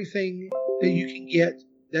everything that you can get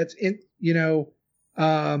that's in, you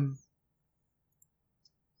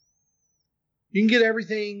can get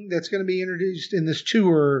everything that's going to be introduced in this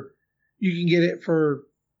tour. You can get it for,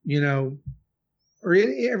 or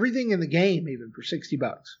everything in the game, even for $60.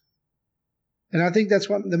 And I think that's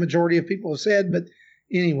what the majority of people have said. But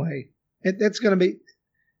anyway, that's going to be,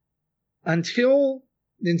 until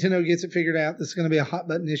Nintendo gets it figured out, this is going to be a hot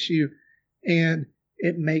button issue. And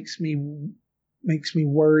it makes me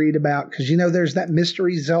worried about, because there's that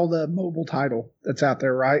mystery Zelda mobile title that's out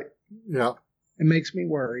there, right? Yeah. It makes me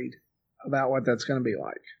worried about what that's going to be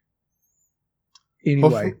like.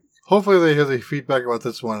 Anyway. Hopefully they hear the feedback about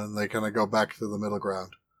this one and they kind of go back to the middle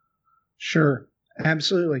ground. Sure.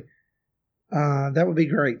 Absolutely. That would be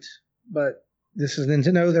great. But this is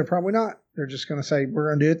Nintendo. They're probably not. They're just going to say, we're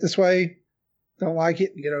going to do it this way. Don't like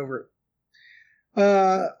it. Get over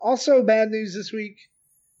it. Also, bad news this week.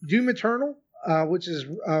 Doom Eternal, which is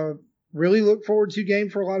really look forward to game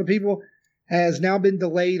for a lot of people, has now been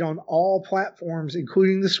delayed on all platforms,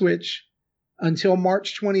 including the Switch, until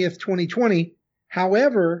March 20th, 2020.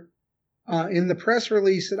 However, in the press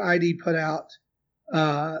release that ID put out,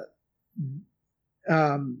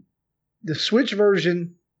 the Switch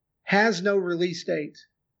version has no release date,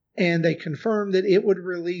 and they confirmed that it would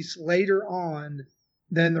release later on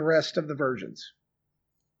than the rest of the versions.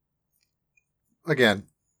 Again.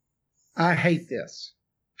 I hate this.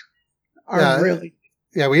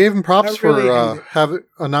 Yeah, we gave him props for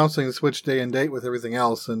announcing the Switch day and date with everything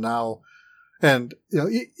else, and now,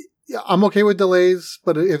 I'm okay with delays,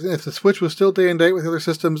 but if the Switch was still day and date with other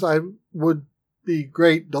systems, I would be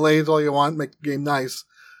great. Delays all you want, make the game nice.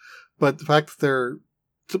 But the fact that they're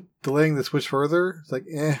delaying the Switch further, it's like,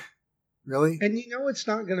 really? And it's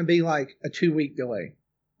not going to be like a 2-week delay,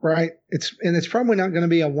 right? It's probably not going to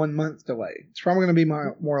be a 1-month delay. It's probably going to be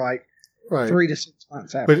more like 3 to 6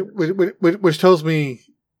 months after. Which tells me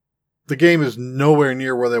the game is nowhere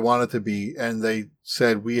near where they want it to be, and they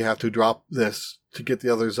said we have to drop this to get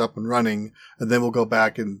the others up and running, and then we'll go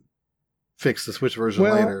back and fix the Switch version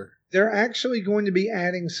later. They're actually going to be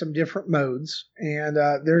adding some different modes, and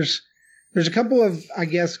there's a couple of, I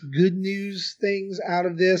guess, good news things out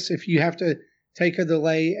of this, if you have to take a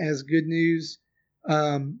delay as good news.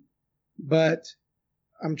 But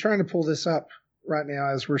I'm trying to pull this up right now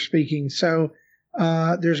as we're speaking. So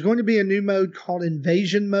there's going to be a new mode called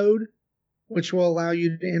Invasion Mode, which will allow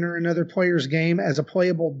you to enter another player's game as a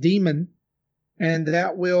playable demon. And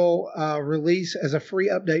that will release as a free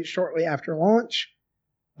update shortly after launch.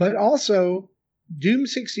 But also, Doom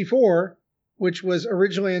 64, which was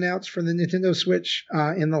originally announced for the Nintendo Switch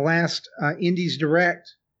in the last Indies Direct,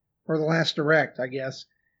 or the last Direct, I guess,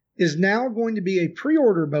 is now going to be a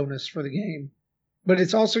pre-order bonus for the game. But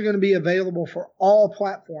it's also going to be available for all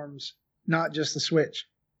platforms, not just the Switch.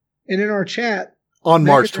 And in our chat, on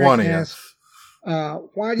March 20th, asked,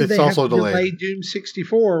 why did they have to delay Doom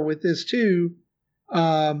 64 with this too?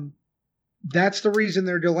 That's the reason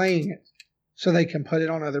they're delaying it, so they can put it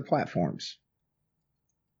on other platforms.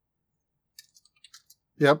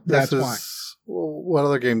 Yep, that's why. What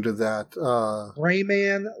other game did that?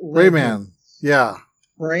 Rayman Legends. Rayman, yeah.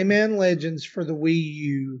 Rayman Legends for the Wii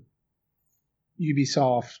U.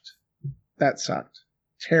 Ubisoft. That sucked.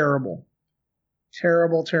 Terrible.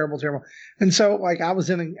 And so, like, I was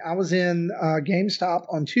in GameStop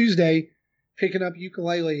on Tuesday picking up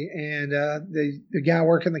Yooka-Laylee, and the guy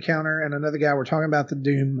working the counter and another guy were talking about the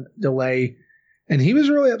Doom delay, and he was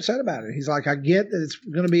really upset about it. He's like, I get that it's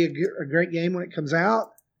going to be a great game when it comes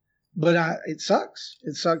out, but it sucks.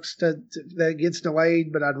 It sucks that it gets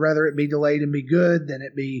delayed, but I'd rather it be delayed and be good than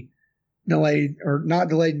it be delayed or not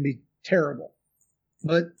delayed and be terrible.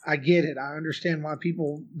 But I get it. I understand why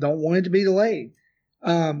people don't want it to be delayed.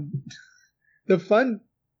 The fun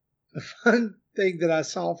thing that I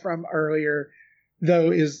saw from earlier,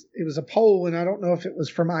 though, is it was a poll, and I don't know if it was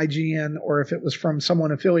from IGN or if it was from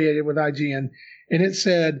someone affiliated with IGN, and it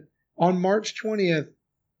said, on March 20th,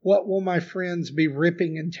 what will my friends be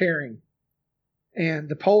ripping and tearing? And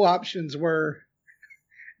the poll options were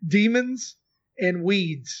demons and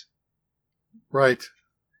weeds. Right.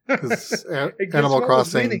 'Cause And guess Animal what was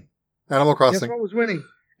Crossing. winning? Animal Guess Crossing. what was winning?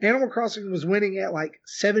 Animal Crossing was winning at like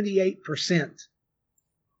 78%.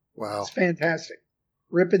 Wow. It's fantastic.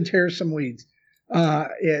 Rip and tear some weeds.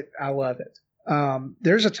 I love it.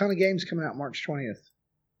 There's a ton of games coming out March 20th,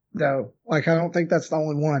 though. Like, I don't think that's the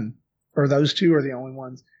only one, or those two are the only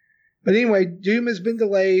ones. But anyway, Doom has been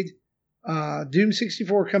delayed. Doom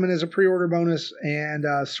 64 coming as a pre-order bonus, and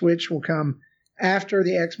Switch will come after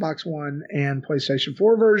the Xbox One and PlayStation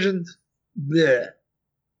 4 versions. Blech.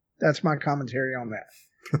 That's my commentary on that.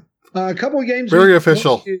 A couple of games. Very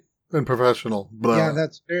official and professional. Blah. Yeah,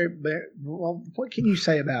 that's very well. What can you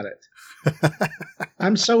say about it?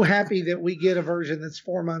 I'm so happy that we get a version that's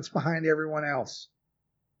 4 months behind everyone else.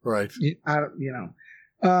 Right.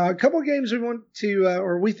 A couple of games we want to,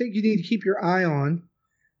 or we think you need to keep your eye on.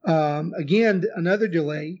 Again, another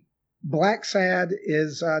delay. Black Sad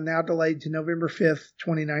is now delayed to November 5th,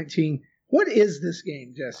 2019. What is this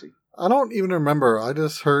game, Jesse? I don't even remember. I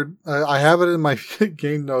just heard. I have it in my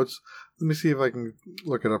game notes. Let me see if I can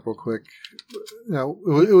look it up real quick.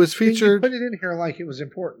 It was featured. You put it in here like it was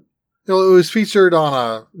important. It was featured on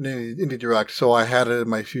a Indie Direct, so I had it in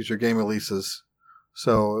my future game releases.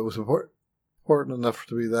 So it was important enough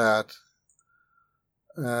to be that.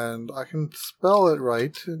 And I can spell it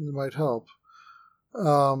right, and it might help.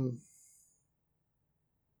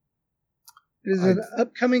 It is an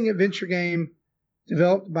upcoming adventure game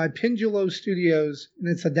developed by Pendulo Studios, and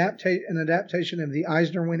it's an adaptation of the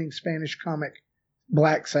Eisner-winning Spanish comic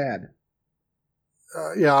Black Sad.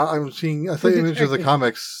 Yeah, I'm seeing. I think images of the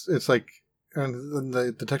comics. It's like, and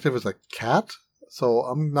the detective is a cat. So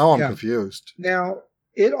I'm confused. Now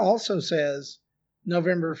it also says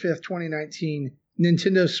November 5th, 2019,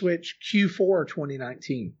 Nintendo Switch Q4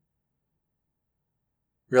 2019.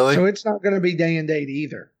 Really? So it's not going to be day and date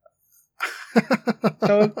either.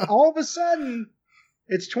 So all of a sudden,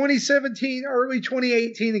 it's 2017, early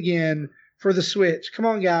 2018 again for the Switch. Come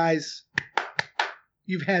on, guys.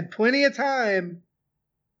 You've had plenty of time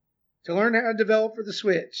to learn how to develop for the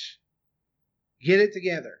Switch. Get it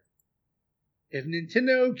together. If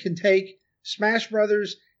Nintendo can take Smash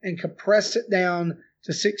Brothers and compress it down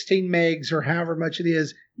to 16 megs or however much it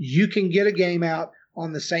is, you can get a game out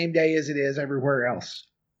on the same day as it is everywhere else.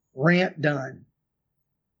 Rant done.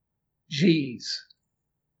 Jeez.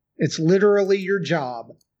 It's literally your job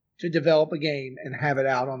to develop a game and have it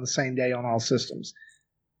out on the same day on all systems.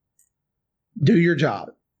 Do your job.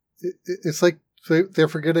 It's like they're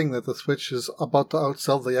forgetting that the Switch is about to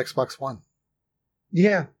outsell the Xbox One.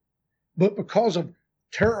 Yeah. But because of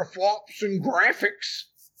teraflops and graphics,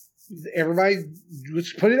 everybody,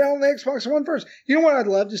 let's put it out on the Xbox One first. You know what I'd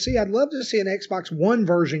love to see? I'd love to see an Xbox One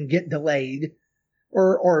version get delayed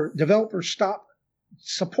or developers stop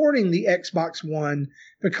supporting the Xbox One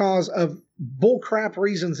because of bullcrap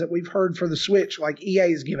reasons that we've heard for the Switch, like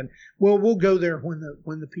EA is given. Well, we'll go there when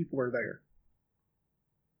the people are there.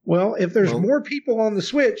 Well, if there's more people on the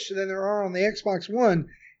Switch than there are on the Xbox One,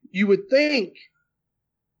 you would think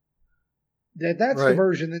that's right. The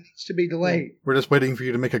version that needs to be delayed. We're just waiting for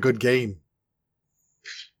you to make a good game.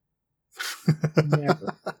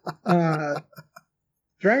 Never.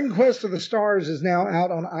 Dragon Quest of the Stars is now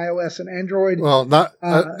out on iOS and Android. Well,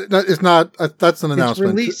 it's not. That's an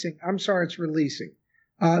announcment. It's releasing. I'm sorry, it's releasing.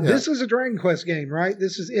 This is a Dragon Quest game, right?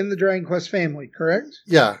 This is in the Dragon Quest family, correct?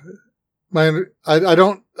 Yeah. I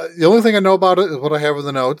don't. The only thing I know about it is what I have in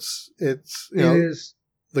the notes. It is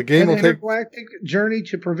the game will take intergalactic journey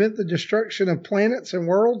to prevent the destruction of planets and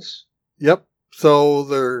worlds. Yep. So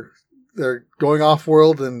they're going off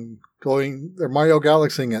world and they're Mario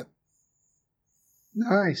Galaxying it.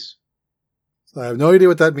 Nice. I have no idea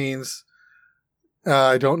what that means.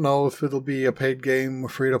 I don't know if it'll be a paid game,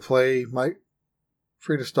 free to play,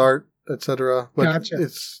 free to start, etc. But gotcha.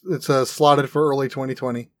 It's slotted for early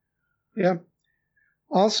 2020. Yeah.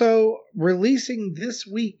 Also, releasing this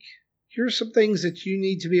week. Here's some things that you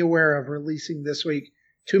need to be aware of releasing this week.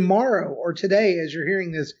 Tomorrow or today, as you're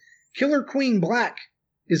hearing this, Killer Queen Black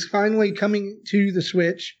is finally coming to the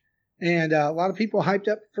Switch, and a lot of people hyped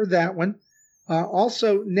up for that one.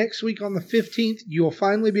 Also, next week on the 15th, you'll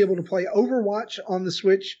finally be able to play Overwatch on the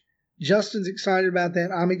Switch. Justin's excited about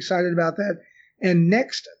that. I'm excited about that. And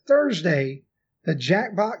next Thursday, the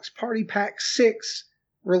Jackbox Party Pack 6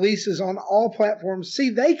 releases on all platforms. See,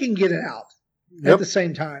 they can get it out at the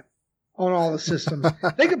same time on all the systems.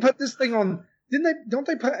 They could put this thing on. Don't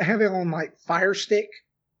they have it on like Fire Stick?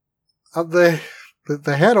 They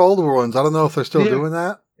had older ones. I don't know if they're still doing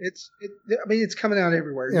that. It's coming out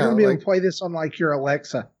everywhere. You're gonna be able to play this on like your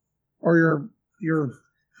Alexa or your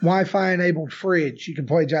Wi-Fi enabled fridge. You can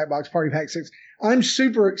play Jackbox Party Pack 6. I'm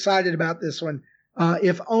super excited about this one,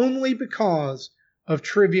 if only because of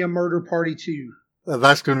Trivia Murder Party 2.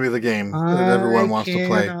 That's going to be the game that everyone wants to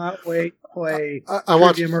play. I cannot wait to play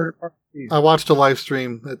Trivia Murder Party 2. I watched a live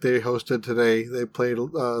stream that they hosted today. They played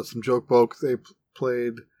some Joke Boke. They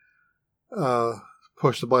played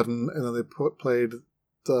Push the Button, and then they played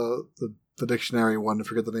the dictionary one. I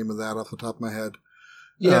forget the name of that off the top of my head.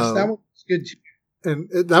 Yes, that one was good too. And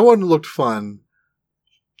that one looked fun.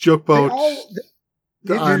 Joke Boat.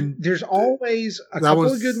 There's always a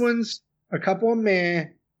couple of good ones, a couple of meh,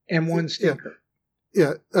 and one stinker.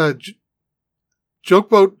 Yeah. Joke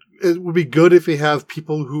Boat, it would be good if you have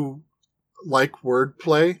people who like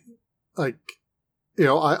wordplay. Like,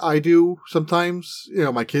 I do sometimes.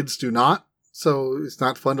 My kids do not. So it's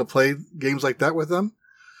not fun to play games like that with them.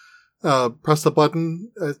 Press the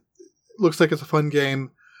Button. Looks like it's a fun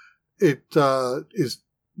game. It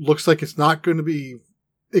looks like it's not going to be.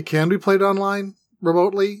 It can be played online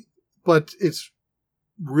remotely, but it's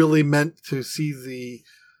really meant to see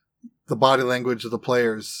the body language of the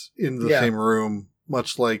players in the same room,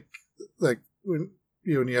 much like when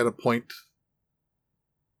you had a point.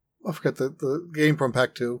 I forget the game from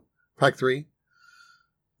Pack 3.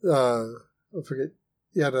 I forget.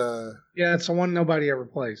 You had a. Yeah, it's the one nobody ever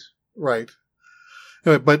plays. Right.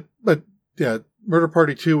 Anyway, but yeah, Murder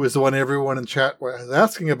Party 2 is the one everyone in chat was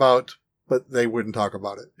asking about, but they wouldn't talk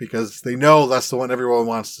about it because they know that's the one everyone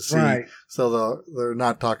wants to see. Right. So they're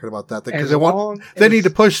not talking about that because they need to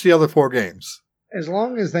push the other 4 games. As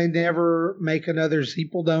long as they never make another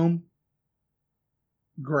Zeeple Dome,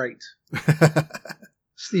 great.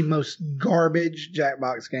 It's the most garbage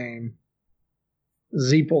Jackbox game.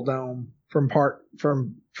 Zeeple Dome from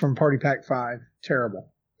Party Pack 5. Terrible.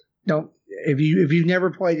 If you've never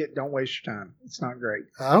played it, don't waste your time. It's not great.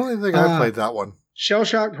 I don't even think I played that one. Shell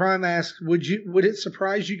Shock Prime asks, would it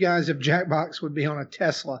surprise you guys if Jackbox would be on a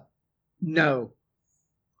Tesla? No.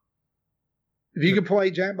 If you could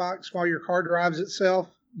play Jackbox while your car drives itself,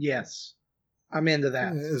 yes. I'm into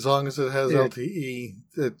that. As long as it has LTE,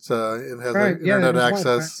 it has internet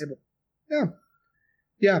access.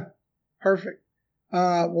 Yeah. Perfect.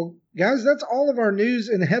 Well, guys, that's all of our news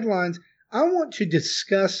and headlines. I want to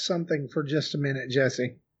discuss something for just a minute,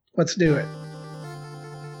 Jesse. Let's do it.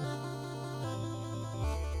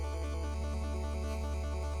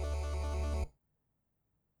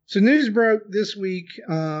 So news broke this week,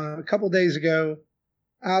 a couple days ago,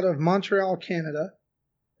 out of Montreal, Canada,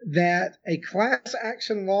 that a class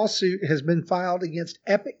action lawsuit has been filed against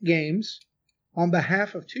Epic Games on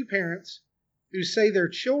behalf of 2 parents who say their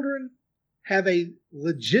children have a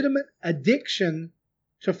legitimate addiction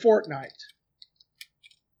to Fortnite.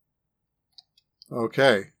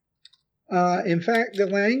 Okay. In fact, the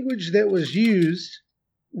language that was used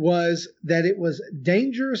was that it was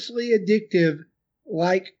dangerously addictive,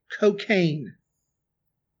 like cocaine.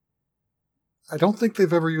 I don't think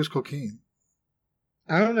they've ever used cocaine.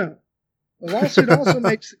 I don't know. The lawsuit also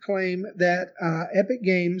makes the claim that Epic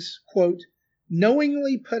Games, quote,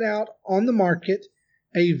 knowingly put out on the market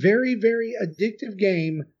a very, very addictive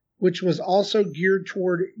game, which was also geared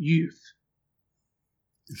toward youth.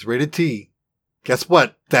 It's rated T. Guess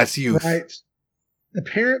what? That's youth. Right. The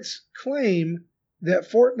parents claim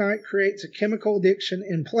that Fortnite creates a chemical addiction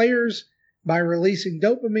in players by releasing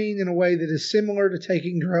dopamine in a way that is similar to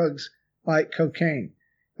taking drugs like cocaine.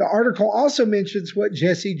 The article also mentions what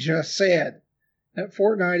Jesse just said, that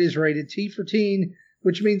Fortnite is rated T for teen,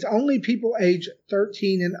 which means only people age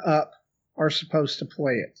 13 and up are supposed to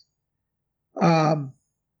play it.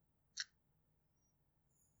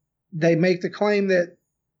 They make the claim that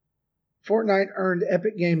Fortnite earned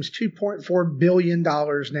Epic Games $2.4 billion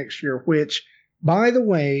next year, which, by the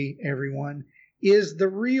way, everyone, is the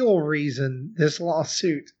real reason this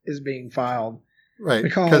lawsuit is being filed. Right,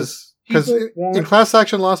 because in class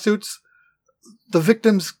action lawsuits, the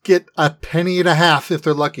victims get a penny and a half if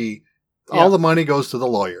they're lucky. Yeah. All the money goes to the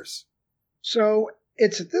lawyers. So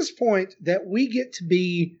it's at this point that we get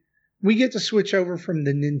to switch over from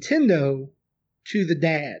the Nintendo to the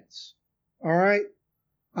dads. All right?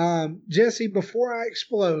 Jesse, before I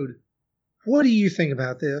explode, what do you think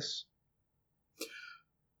about this?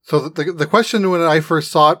 So the question when I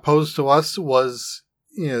first saw it posed to us was,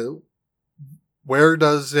 where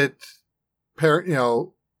does it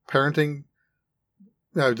parenting,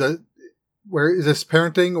 where is this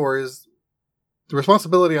parenting, or is the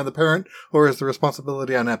responsibility on the parent, or is the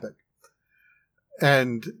responsibility on Epic?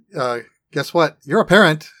 And guess what? You're a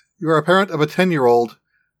parent. You're a parent of a 10-year-old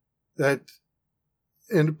that,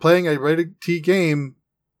 in playing a rated T game,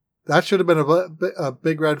 that should have been a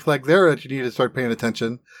big red flag there that you need to start paying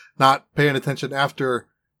attention, not paying attention after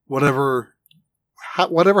whatever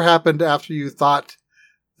happened after you thought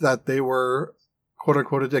that they were quote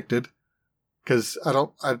unquote addicted. Because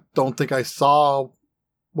I don't think I saw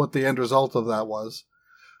what the end result of that was.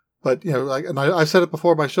 But, you know, like, and I said it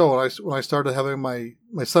before my show, when I started having my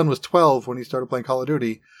son was 12 when he started playing Call of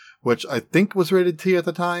Duty, which I think was rated T at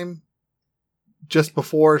the time, just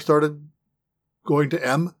before it started going to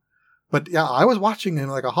M. But yeah, I was watching him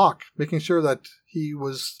like a hawk, making sure that he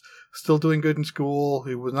was still doing good in school.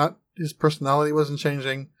 His personality wasn't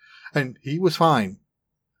changing, and he was fine.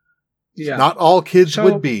 Yeah. Not all kids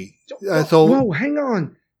would be. Whoa, hang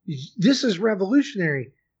on. This is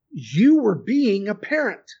revolutionary. You were being a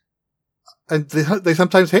parent. And they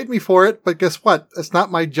sometimes hate me for it, but guess what? It's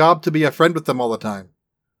not my job to be a friend with them all the time.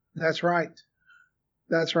 That's right.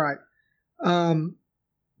 That's right.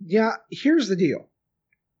 Yeah, here's the deal.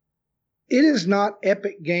 It is not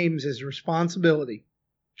Epic Games' responsibility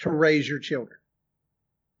to raise your children.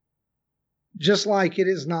 Just like it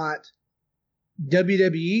is not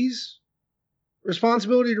WWE's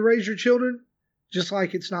responsibility to raise your children, just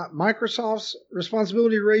like it's not Microsoft's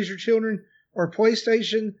responsibility to raise your children, or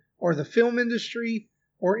PlayStation, or the film industry,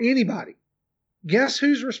 or anybody. Guess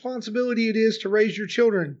whose responsibility it is to raise your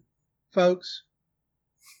children, folks?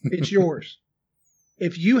 It's yours.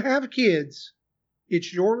 If you have kids,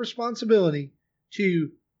 it's your responsibility to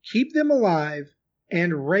keep them alive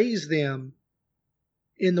and raise them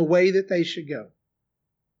in the way that they should go.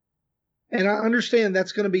 And I understand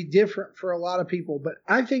that's going to be different for a lot of people, but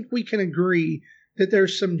I think we can agree that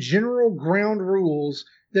there's some general ground rules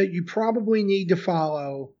that you probably need to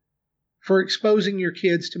follow for exposing your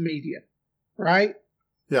kids to media, right?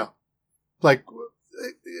 Yeah. Like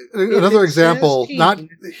another example,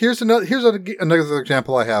 here's another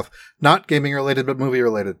example I have, not gaming related, but movie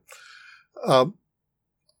related.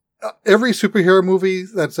 Every superhero movie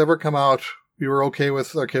that's ever come out, we were okay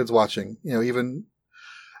with our kids watching, you know, even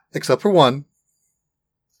except for one,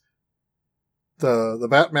 the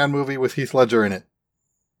Batman movie with Heath Ledger in it.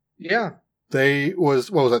 Yeah.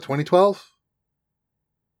 What was that, 2012?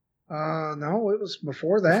 No, it was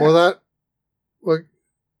before that. Before that? Well,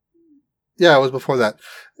 yeah, it was before that.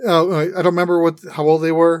 I don't remember how old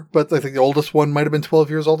they were, but I think the oldest one might have been 12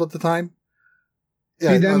 years old at the time.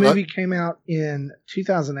 Yeah, that movie came out in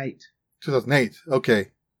 2008. 2008,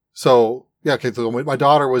 okay. So, yeah, okay, so my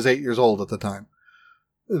daughter was 8 years old at the time.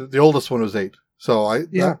 The oldest one was 8. So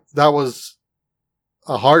that was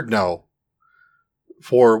a hard no.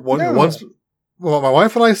 Once my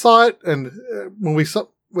wife and I saw it, and when we saw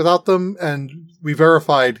without them, and we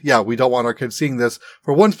verified, yeah, we don't want our kids seeing this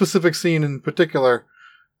for one specific scene in particular.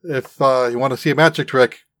 If you want to see a magic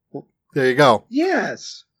trick, there you go.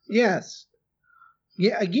 Yes. Yeah,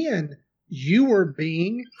 again, you were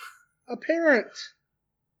being a parent.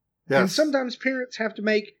 Yes. And sometimes parents have to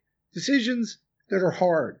make decisions that are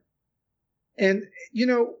hard. And, you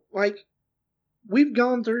know, like we've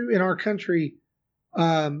gone through in our country,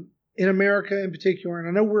 in America in particular, and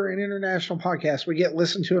I know we're an international podcast, we get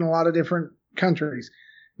listened to in a lot of different countries,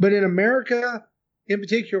 but in America in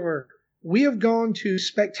particular, we have gone to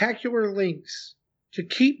spectacular lengths to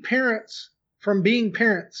keep parents from being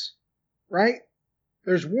parents, right?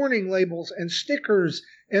 There's warning labels and stickers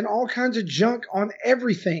and all kinds of junk on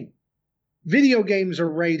everything. Video games are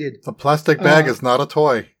rated. The plastic bag is not a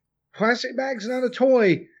toy. Plastic bag's not a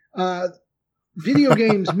toy. Video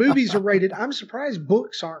games, movies are rated. I'm surprised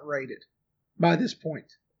books aren't rated by this point.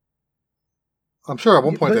 I'm sure at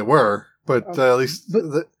one point they were, but at least.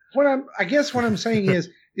 But what I'm saying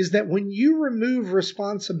is that when you remove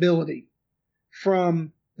responsibility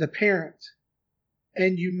from the parent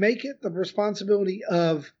and you make it the responsibility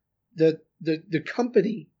of the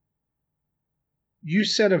company, you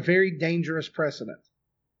set a very dangerous precedent,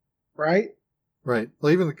 right? Right.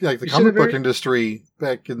 Well, even like the comic book industry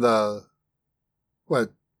back in the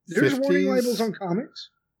There's 50s? Warning labels on comics.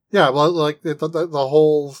 Yeah, well, like the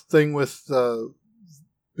whole thing with the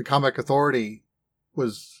Comic Authority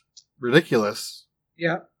was ridiculous.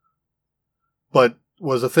 Yeah. But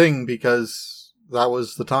was a thing because that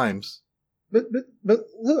was the times. But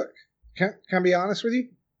look, can I be honest with you?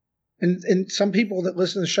 And some people that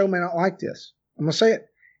listen to the show may not like this. I'm going to say it.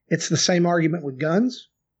 It's the same argument with guns.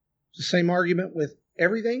 It's the same argument with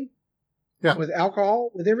everything. Yeah. With alcohol,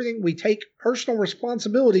 with everything. We take personal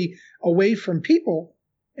responsibility away from people.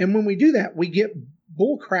 And when we do that, we get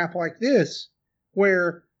bull crap like this,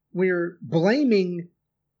 where we're blaming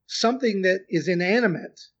something that is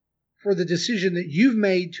inanimate for the decision that you've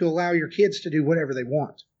made to allow your kids to do whatever they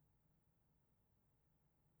want.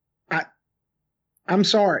 I'm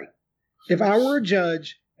sorry. If I were a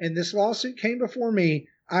judge and this lawsuit came before me,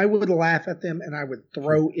 I would laugh at them and I would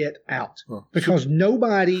throw it out because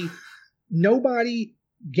nobody nobody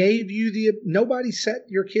set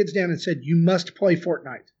your kids down and said, you must play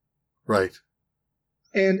Fortnite. Right.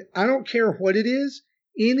 And I don't care what it is.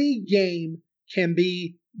 Any game can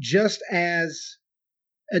be just as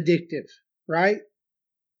addictive, right?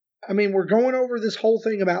 I mean, we're going over this whole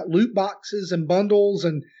thing about loot boxes and bundles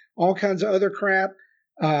and all kinds of other crap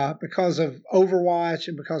because of Overwatch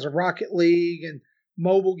and because of Rocket League and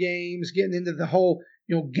mobile games, getting into the whole,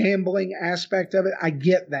 gambling aspect of it. I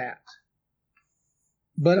get that.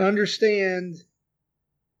 But understand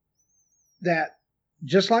that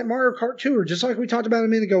just like Mario Kart Tour, just like we talked about a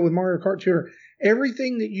minute ago with Mario Kart Tour,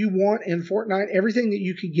 everything that you want in Fortnite, everything that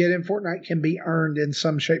you could get in Fortnite can be earned in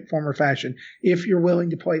some shape, form, or fashion if you're willing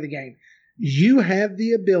to play the game. You have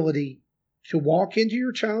the ability to walk into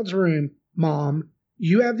your child's room, Mom.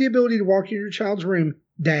 You have the ability to walk into your child's room,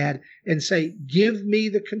 Dad, and say, give me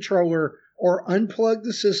the controller or unplug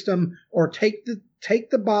the system or take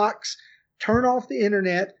the box, turn off the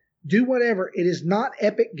internet, do whatever. It is not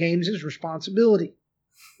Epic Games' responsibility.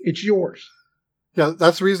 It's yours. Yeah,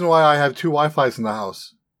 that's the reason why I have 2 Wi-Fis in the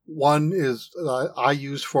house. One is I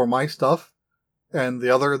use for my stuff, and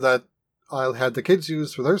the other that I had the kids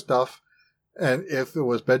use for their stuff. And if it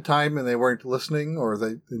was bedtime and they weren't listening or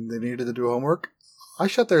they needed to do homework, I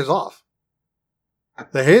shut theirs off.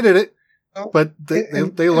 They hated it, but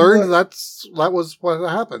they learned that was what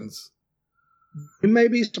happens. You may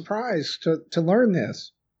be surprised to learn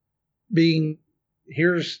this.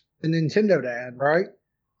 Here's the Nintendo dad, right?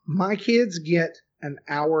 My kids get an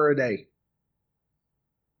hour a day.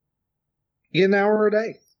 Get an hour a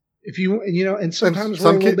day. If and sometimes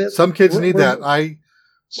some kids need that. I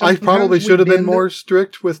probably should have been more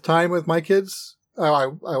strict with time with my kids. I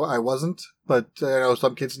wasn't, but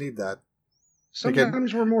some kids need that.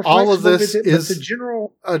 Sometimes we're more flexible. All of this is the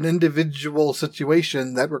general an individual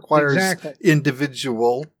situation that requires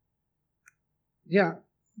individual. Yeah.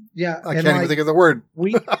 I can't even think of the word.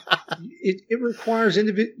 It requires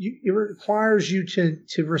it requires you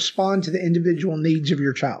to respond to the individual needs of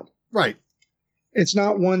your child. Right. It's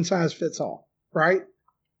not one size fits all, right?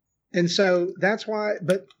 And so that's why,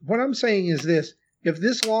 but what I'm saying is this: if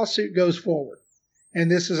this lawsuit goes forward and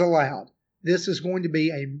this is allowed, this is going to be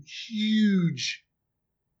a huge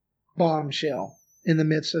bombshell in the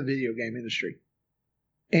midst of the video game industry.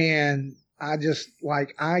 And I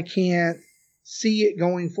can't see it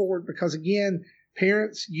going forward because, again,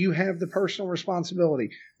 parents, you have the personal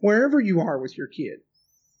responsibility wherever you are with your kid.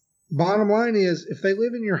 Bottom line is, if they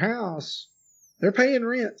live in your house, they're paying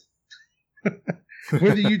rent.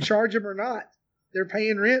 Whether you charge them or not, they're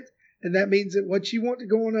paying rent. And that means that what you want to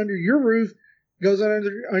go on under your roof goes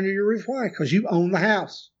under your roof. Why? Because you own the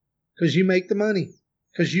house. Because you make the money.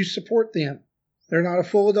 Because you support them. They're not a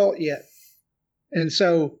full adult yet. And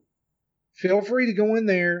so feel free to go in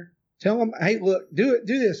there. Tell them, hey, look, do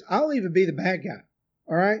this. I'll even be the bad guy.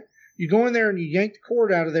 All right? You go in there and you yank the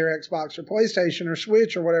cord out of their Xbox or PlayStation or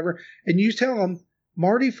Switch or whatever, and you tell them,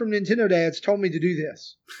 Marty from Nintendo Dads told me to do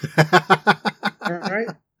this. All right?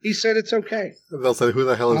 He said it's okay. They'll say, who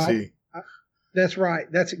the hell is he? That's right.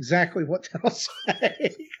 That's exactly what they'll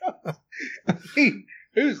say. I mean,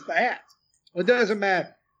 who's that? Well, it doesn't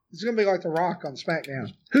matter. It's going to be like The Rock on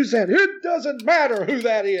SmackDown. Who's that? It doesn't matter who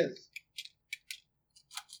that is.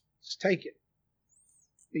 Just take it.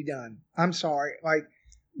 Be done. I'm sorry. Like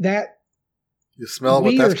that. You smell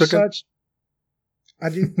what that's cooking? I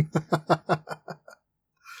do.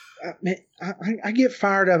 I get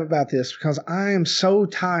fired up about this because I am so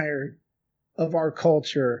tired of our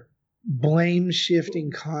culture blame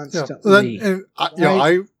shifting constantly.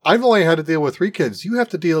 I've only had to deal with 3 kids. You have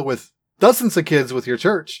to deal with dozens of kids with your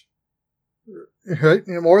church, right?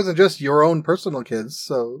 More than just your own personal kids.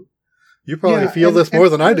 So you probably feel this more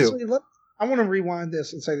than honestly, I do. I want to rewind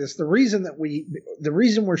this and say this: the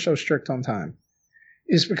reason we're so strict on time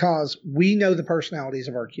is because we know the personalities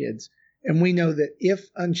of our kids, and we know that if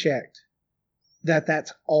unchecked,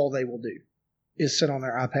 that's all they will do is sit on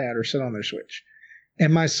their iPad or sit on their Switch.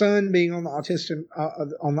 And my son, being on the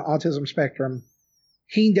autism spectrum,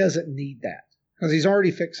 he doesn't need that because he's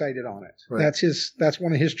already fixated on it. Right. That's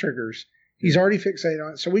one of his triggers. He's already fixated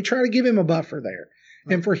on it. So we try to give him a buffer there.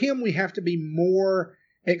 Mm-hmm. And for him, we have to be more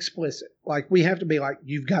explicit. Like we have to be like,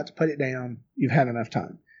 you've got to put it down. You've had enough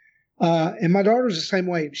time. And my daughter's the same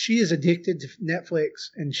way. She is addicted to Netflix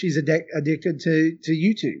and she's addicted to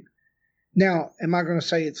YouTube. Now, am I going to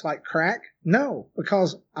say it's like crack? No,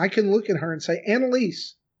 because I can look at her and say,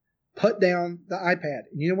 Annalise, put down the iPad.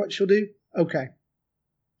 And you know what she'll do? Okay.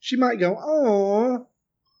 She might go, oh,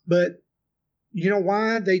 but You know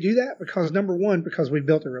why they do that? Because number one, because we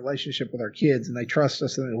built a relationship with our kids and they trust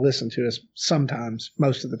us and they listen to us sometimes,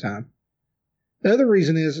 most of the time. The other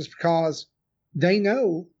reason is because they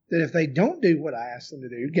know that if they don't do what I ask them to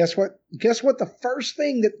do, guess what? Guess what the first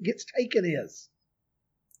thing that gets taken is?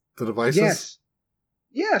 The devices?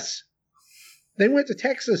 Yes. They went to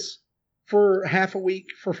Texas for half a week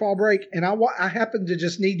for fall break, and I happened to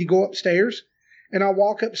just need to go upstairs, and I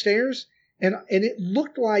walk upstairs, and it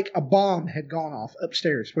looked like a bomb had gone off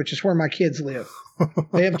upstairs, which is where my kids live.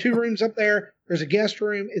 They have 2 rooms up there. There's a guest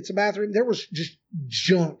room. It's a bathroom. There was just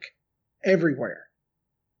junk everywhere.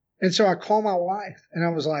 And so I called my wife, and I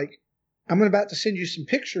was like, I'm about to send you some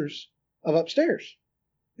pictures of upstairs.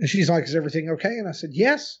 And she's like, is everything okay? And I said,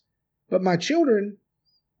 yes. But my children,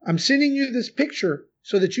 I'm sending you this picture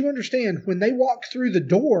so that you understand when they walk through the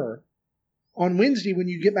door on Wednesday when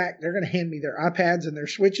you get back, they're going to hand me their iPads and their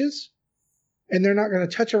switches, and they're not going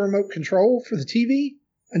to touch a remote control for the TV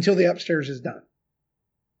until the upstairs is done.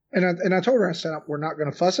 And I told her, I said, we're not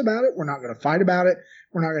going to fuss about it. We're not going to fight about it.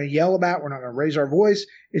 We're not going to yell about it. We're not going to raise our voice.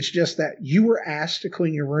 It's just that you were asked to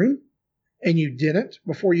clean your room and you didn't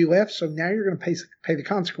before you left. So now you're going to pay the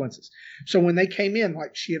consequences. So when they came in,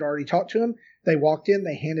 like she had already talked to them, they walked in,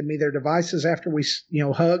 they handed me their devices after we,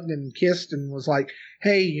 hugged and kissed and was like,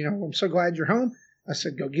 hey, I'm so glad you're home. I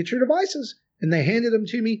said, go get your devices. And they handed them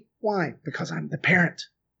to me. Why? Because I'm the parent.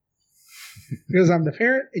 Because I'm the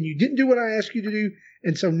parent and you didn't do what I asked you to do.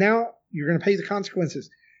 And so now you're going to pay the consequences.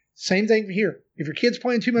 Same thing here. If your kid's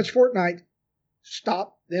playing too much Fortnite,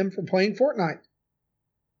 stop them from playing Fortnite.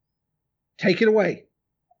 Take it away.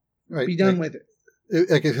 Right. Be done with it.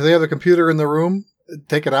 Like if they have a computer in the room,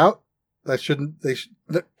 take it out.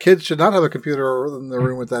 The kids should not have a computer in the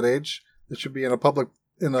room at that age. It should be in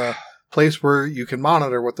a place where you can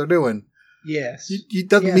monitor what they're doing. Yes. It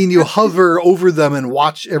doesn't mean you hover over them and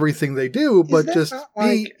watch everything they do, but just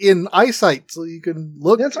be in eyesight so you can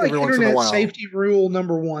look every once in a while. That's like internet safety rule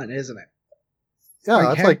number 1, isn't it?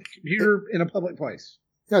 Yeah, it's like a computer in a public place.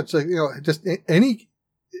 Yeah, it's like, just any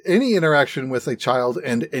interaction with a child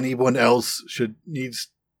and anyone else needs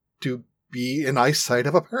to be in eyesight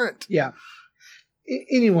of a parent. Yeah.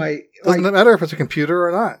 Anyway, doesn't matter if it's a computer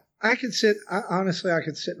or not. Honestly, I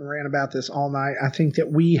could sit and rant about this all night. I think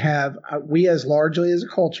that we as largely as a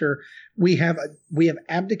culture, we have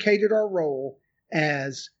abdicated our role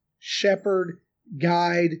as shepherd,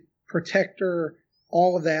 guide, protector,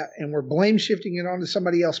 all of that, and we're blame shifting it onto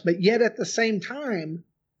somebody else. But yet at the same time,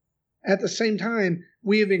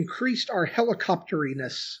 we have increased our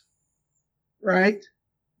helicopteriness, right?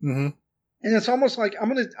 Mm-hmm. And it's almost like I'm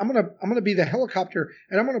gonna be the helicopter,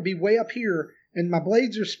 and I'm gonna be way up here, and my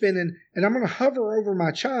blades are spinning, and I'm gonna hover over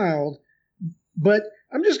my child, but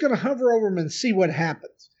I'm just gonna hover over them and see what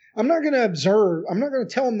happens. I'm not gonna observe. I'm not gonna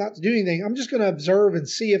tell them not to do anything. I'm just gonna observe and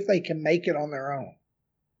see if they can make it on their own.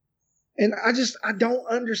 And I don't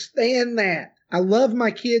understand that. I love my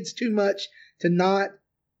kids too much to not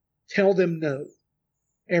tell them no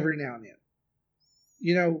every now and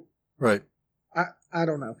then. Right. I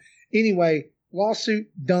don't know. Anyway, lawsuit,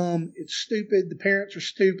 dumb. It's stupid. The parents are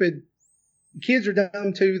stupid. The kids are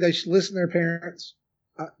dumb too. They should listen to their parents.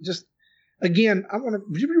 Again,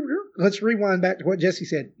 let's rewind back to what Jesse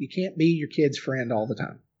said. You can't be your kid's friend all the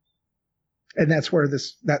time. And that's where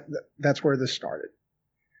this started.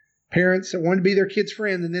 Parents that wanted to be their kid's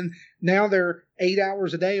friend, and then now they're 8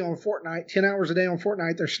 hours a day on Fortnite, 10 hours a day on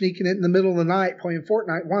Fortnite. They're sneaking it in the middle of the night playing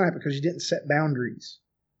Fortnite. Why? Because you didn't set boundaries.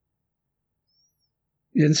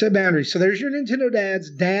 You didn't set boundaries. So there's your Nintendo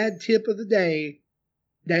dads. Dad tip of the day.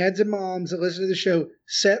 Dads and moms that listen to the show,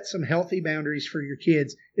 set some healthy boundaries for your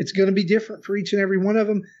kids. It's going to be different for each and every one of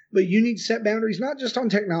them, but you need to set boundaries, not just on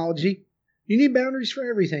technology. You need boundaries for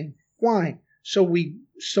everything. Why? So we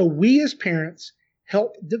as parents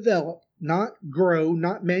help develop, not grow,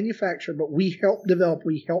 not manufacture, but we help develop,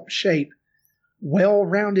 we help shape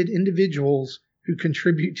well-rounded individuals who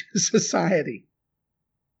contribute to society.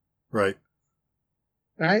 Right.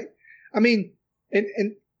 Right? I mean, and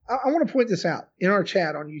I want to point this out in our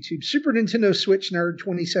chat on YouTube. Super Nintendo Switch Nerd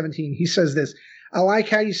 2017. He says this: I like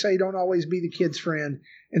how you say don't always be the kid's friend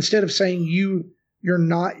instead of saying you're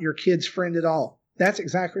not your kid's friend at all. That's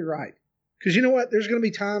exactly right. Because you know what? There's going to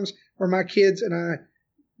be times where my kids and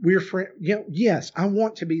we're friends. Yes, I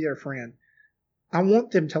want to be their friend. I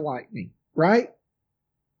want them to like me, right?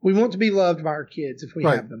 We want to be loved by our kids if we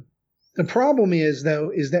have them. The problem is,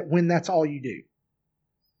 though, is that when that's all you do,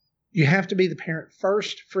 you have to be the parent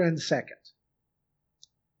first, friend second.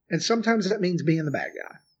 And sometimes that means being the bad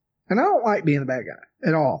guy. And I don't like being the bad guy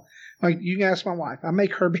at all. Like, you can ask my wife. I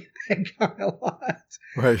make her be that guy a lot.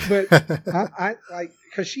 Right. But I like,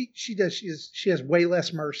 because she has way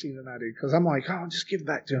less mercy than I do. Because I'm like, oh, just give it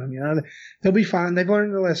back to them. They'll be fine. They've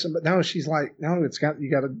learned their lesson. But no, she's like, no, you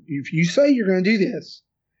got to. If you say you're going to do this,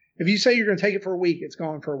 if you say you're going to take it for a week, it's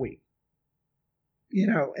gone for a week.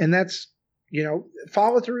 And that's,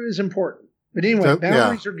 follow through is important. But anyway,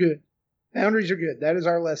 boundaries are good. Boundaries are good. That is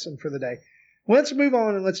our lesson for the day. Let's move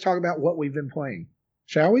on and let's talk about what we've been playing.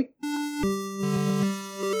 Shall we?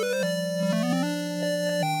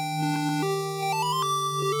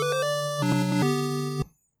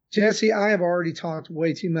 Jesse, I have already talked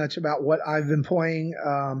way too much about what I've been playing.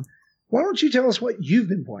 Why don't you tell us what you've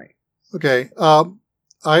been playing? Okay.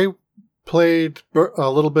 I played a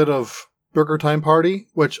little bit of Burger Time Party,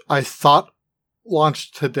 which I thought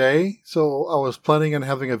launched today. So I was planning on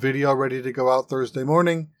having a video ready to go out Thursday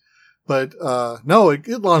morning. But no, it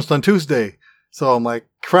launched on Tuesday. So I'm like,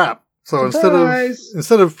 crap. So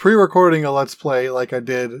instead of pre-recording a Let's Play like I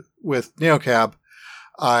did with NeoCab,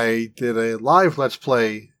 I did a live Let's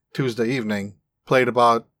Play Tuesday evening. Played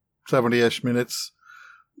about 70-ish minutes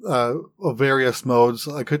of various modes.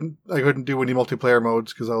 I couldn't do any multiplayer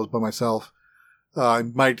modes because I was by myself. I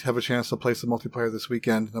might have a chance to play some multiplayer this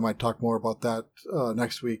weekend. I might talk more about that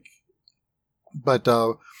next week. But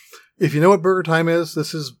if you know what Burger Time is,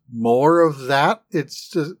 this is more of that.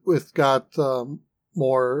 It's got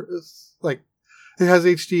more, like, it has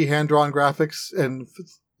HD hand-drawn graphics, and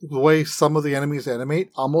the way some of the enemies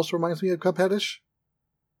animate almost reminds me of Cuphead-ish.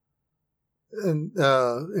 And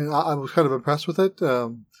I was kind of impressed with it.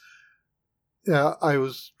 Yeah, I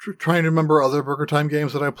was trying to remember other Burger Time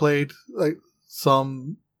games that I played. Like,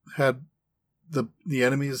 some had the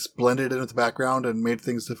enemies blended in with the background and made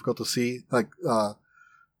things difficult to see. Like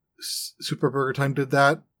Super Burger Time did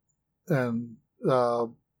that, and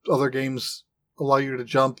other games allow you to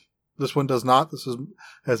jump. This one does not. This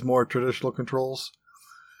has more traditional controls.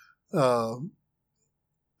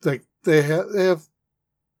 Like they have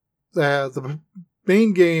the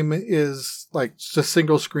main game is like just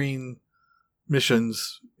single screen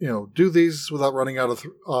missions. Do these without running out of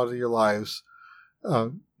your lives.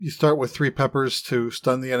 You start with 3 peppers to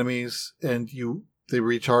stun the enemies, and they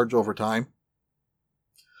recharge over time.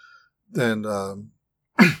 And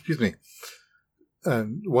excuse me.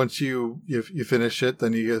 And once you finish it,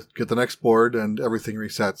 then you get the next board, and everything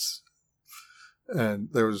resets. And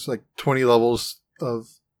there was like 20 levels of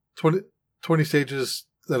 20 stages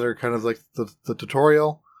that are kind of like the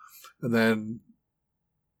tutorial, and then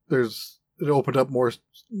it opened up more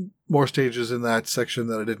stages in that section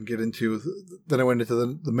that I didn't get into. Then I went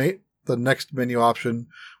into the next menu option,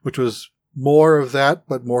 which was more of that,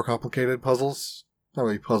 but more complicated puzzles. Not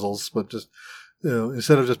really puzzles, but just,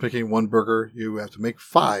 instead of just making 1 burger, you have to make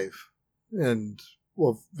 5, and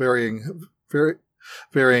varying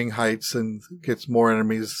heights, and gets more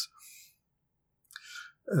enemies.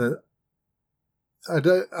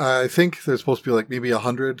 I think there's supposed to be like maybe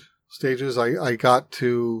 100 stages. I got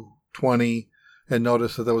to 20 and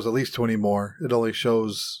noticed that there was at least 20 more. It only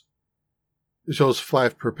shows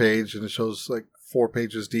 5 per page, and it shows like 4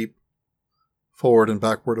 pages deep, forward and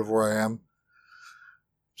backward of where I am.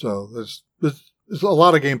 So there's a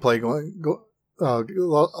lot of gameplay a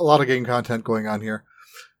lot of game content going on here.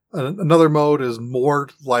 Another mode is more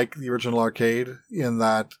like the original arcade in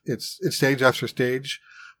that it's stage after stage,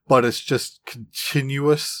 but it's just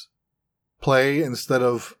continuous play instead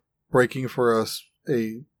of breaking for a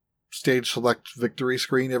stage select victory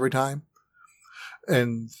screen every time.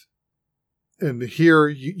 And here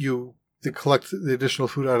you collect the additional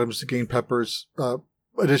food items to gain peppers,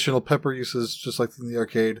 additional pepper uses just like in the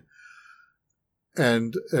arcade.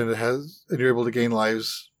 And you're able to gain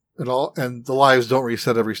lives and the lives don't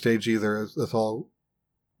reset every stage either. That all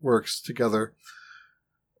works together.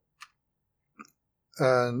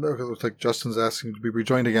 And it looks like Justin's asking to be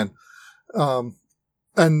rejoined again. Or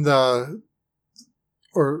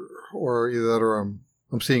either that, or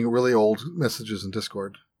I'm seeing really old messages in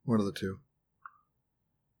Discord. One of the two.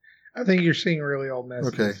 I think you're seeing really old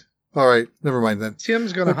messages. Okay. All right. Never mind then.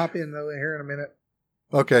 Tim's going to hop in though here in a minute.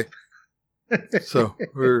 Okay. So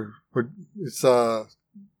it's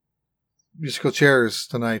musical chairs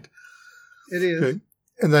tonight. It is. Okay.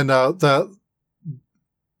 And then the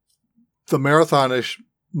marathonish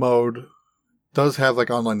mode does have like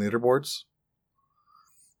online leaderboards,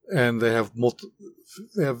 and they have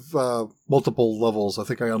multiple levels. I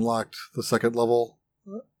think I unlocked the second level.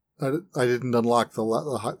 I didn't unlock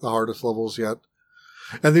the hardest levels yet.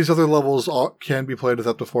 And these other levels can be played with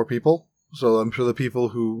up to 4 people. So I'm sure the people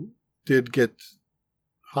who did get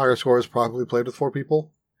higher scores probably played with 4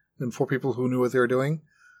 people, and 4 people who knew what they were doing.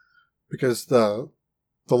 because the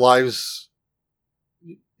lives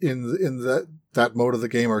in that mode of the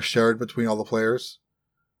game are shared between all the players.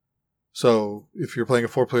 So if you're playing a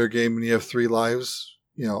 4-player game and you have 3 lives,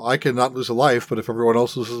 I cannot lose a life, but if everyone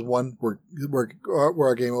else loses one, we're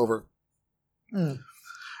a game over. Mm.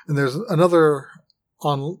 And there's another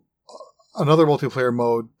multiplayer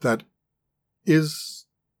mode that is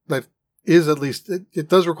at least it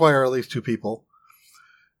does require at least 2 people.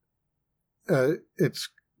 It's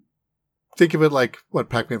think of it like what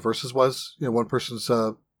Pac-Man Versus was. One person's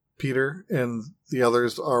Peter, and the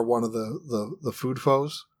others are one of the food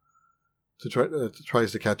foes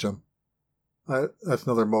tries to catch him. That's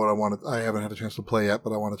another mode I haven't had a chance to play yet,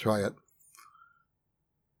 but I want to try it.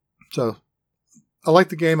 So I like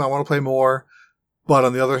the game. I want to play more, but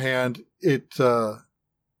on the other hand, it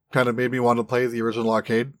kind of made me want to play the original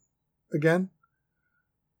arcade again.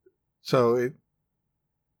 So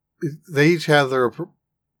they each have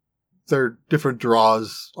their different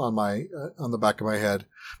draws on the back of my head,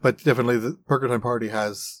 but definitely the Burger Time Party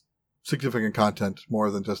has significant content more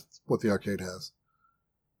than just what the arcade has.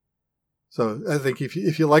 So I think if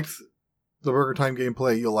you like the Burger Time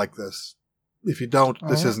gameplay, you'll like this. If you don't,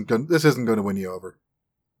 this isn't going to win you over.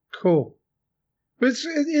 Cool, but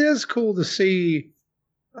it is cool to see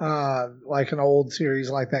like an old series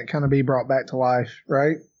like that kind of be brought back to life,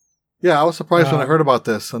 right? Yeah, I was surprised when I heard about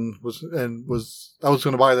this and was I was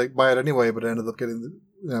going to buy it anyway, but I ended up getting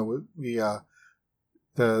we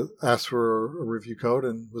asked for a review code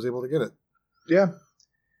and was able to get it.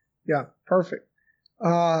 Yeah, perfect.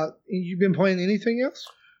 You've been playing anything else?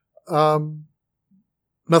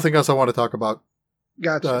 Nothing else I want to talk about.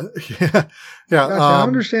 Gotcha. Yeah. Gotcha. I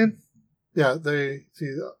understand. Yeah,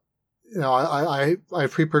 I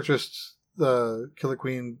pre-purchased the Killer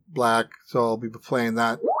Queen Black, so I'll be playing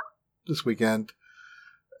that this weekend,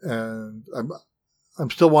 and I'm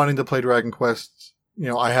still wanting to play Dragon Quest.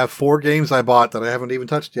 I have 4 games I bought that I haven't even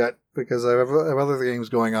touched yet because I have other games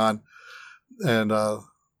going on, and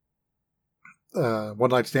One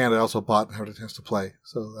Night Stand I also bought and haven't had a chance to play.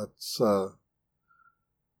 So that's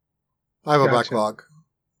I have a backlog.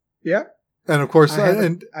 Yeah, and of course I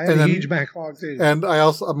have a huge backlog too. And I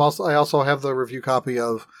also have the review copy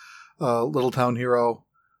of Little Town Hero.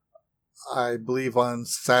 I believe on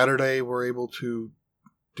Saturday we're able to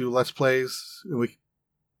do Let's Plays. We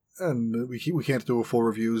can't do a full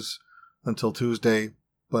reviews until Tuesday,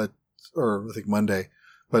 or I think Monday.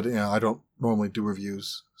 But I don't normally do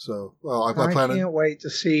reviews, so I can't wait to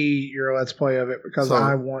see your Let's Play of it because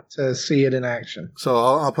I want to see it in action. So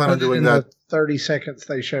I'll plan on doing that. The 30 seconds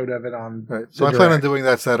they showed of it on. Right. So I plan on doing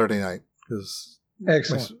that Saturday night because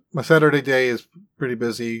excellent. My Saturday day is pretty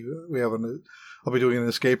busy. I'll be doing an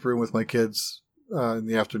escape room with my kids in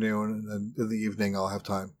the afternoon, and then in the evening I'll have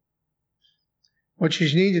time. What you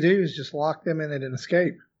need to do is just lock them in at an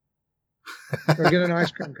escape. Or get an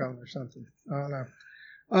ice cream cone or something. I don't know.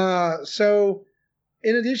 So,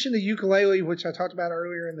 in addition to ukulele, which I talked about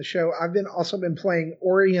earlier in the show, I've also been playing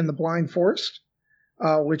Ori and the Blind Forest,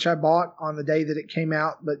 which I bought on the day that it came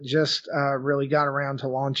out, but just really got around to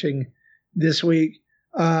launching this week.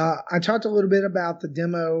 I talked a little bit about the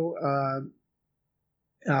demo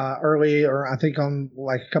earlier, I think on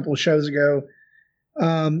like a couple of shows ago.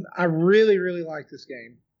 I really, really like this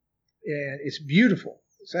game, and it's beautiful.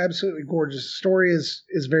 It's absolutely gorgeous. The story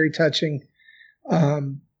is very touching.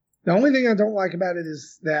 The only thing I don't like about it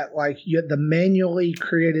is that like you have the manually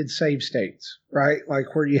created save states, right?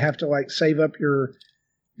 Like where you have to like save up your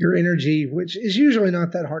energy, which is usually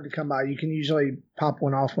not that hard to come by. You can usually pop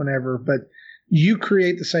one off whenever, but you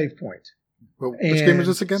create the save point. Well, which game is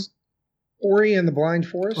this again? Ori and the Blind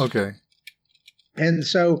Forest. Okay. And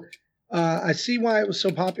so I see why it was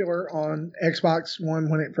so popular on Xbox One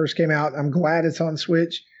when it first came out. I'm glad it's on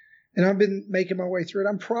Switch. And I've been making my way through it.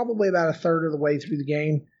 I'm probably about a third of the way through the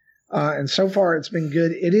game. And so far it's been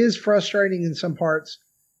good. It is frustrating in some parts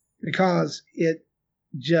because it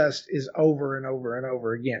just is over and over and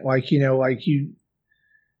over again.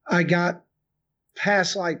 I got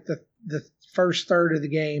past like the first third of the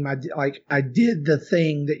game. I did the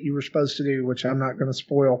thing that you were supposed to do, which I'm not going to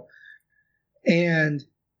spoil. And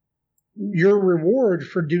your reward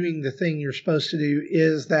for doing the thing you're supposed to do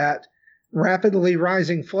is that rapidly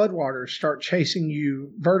rising floodwaters start chasing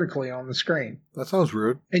you vertically on the screen. That sounds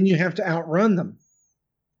rude. And you have to outrun them.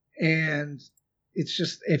 And it's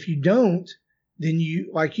just, if you don't, then you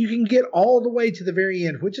can get all the way to the very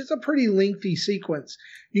end, which is a pretty lengthy sequence.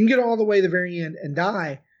 You can get all the way to the very end and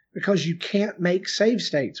die because you can't make save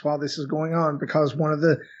states while this is going on, because one of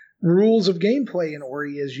the rules of gameplay in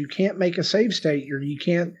Ori is you can't make a save state, or you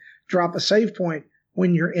can't drop a save point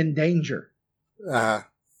when you're in danger.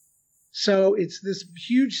 So it's this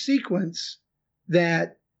huge sequence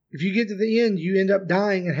that if you get to the end, you end up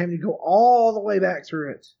dying and having to go all the way back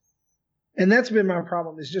through it. And that's been my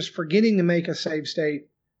problem, is just forgetting to make a save state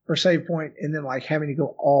or save point and then like having to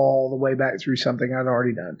go all the way back through something I'd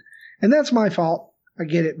already done. And that's my fault. I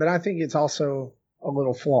get it, but I think it's also a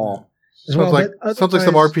little flaw. Sounds like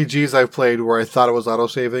some RPGs I've played where I thought it was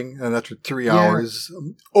auto-saving, and after 3 hours,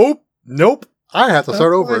 nope, I have to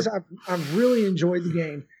start over. I've really enjoyed the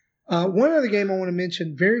game. One other game I want to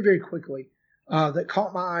mention very, very quickly that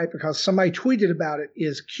caught my eye because somebody tweeted about it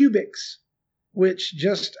is Cubix, which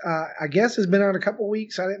just, I guess, has been out a couple of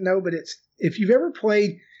weeks. I didn't know, but if you've ever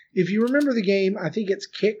played, if you remember the game, I think it's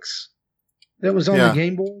Kix that was on the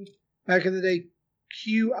Game Boy back in the day,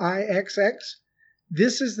 Qixx.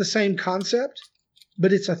 This is the same concept,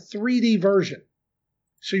 but it's a 3D version.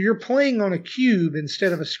 So you're playing on a cube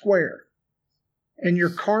instead of a square. And you're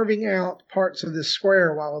carving out parts of this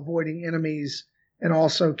square while avoiding enemies and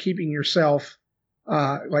also keeping yourself,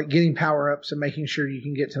 like getting power-ups and making sure you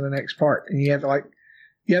can get to the next part. And you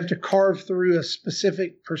have to carve through a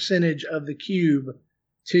specific percentage of the cube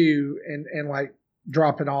and like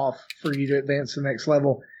drop it off for you to advance to the next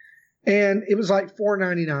level. And it was like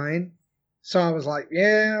 $4.99. So I was like,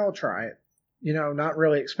 yeah, I'll try it. Not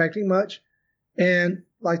really expecting much. And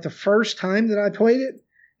like the first time that I played it,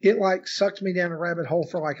 it like sucked me down a rabbit hole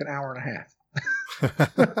for like an hour and a half.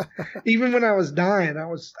 Even when I was dying, I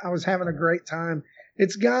was having a great time.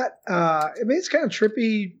 It's got, it's kind of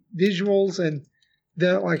trippy visuals and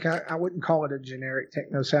I wouldn't call it a generic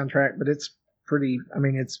techno soundtrack, but it's pretty,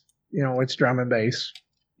 it's drum and bass,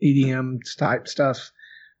 EDM type stuff.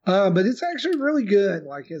 But it's actually really good,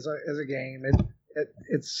 like as a game.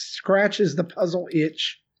 It scratches the puzzle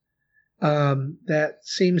itch that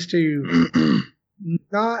seems to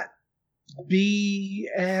not be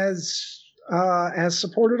as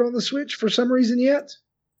supported on the Switch for some reason yet.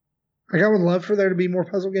 Like I would love for there to be more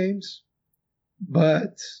puzzle games,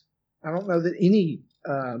 but I don't know that any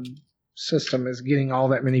system is getting all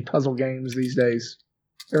that many puzzle games these days.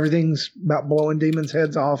 Everything's about blowing demons'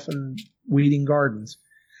 heads off and weeding gardens.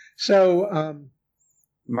 So,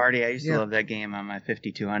 Marty, I used to love that game on my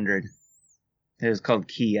 5200. It was called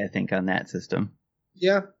Key, I think, on that system.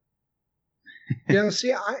 Yeah. Yeah,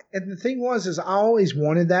 see, and the thing is I always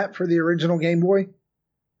wanted that for the original Game Boy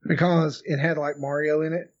because it had like Mario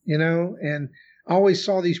in it, and I always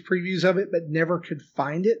saw these previews of it, but never could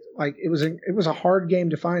find it. Like it was a hard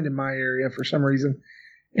game to find in my area for some reason,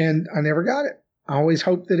 and I never got it. I always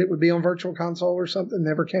hoped that it would be on Virtual Console or something.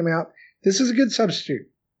 Never came out. This is a good substitute.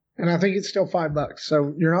 And I think it's still $5,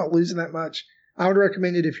 so you're not losing that much. I would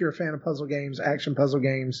recommend it if you're a fan of puzzle games, action puzzle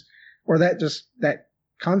games, or that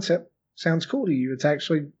concept sounds cool to you. It's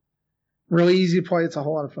actually really easy to play. It's a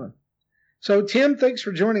whole lot of fun. So Tim, thanks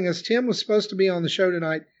for joining us. Tim was supposed to be on the show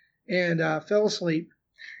tonight and fell asleep,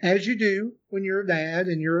 as you do when you're a dad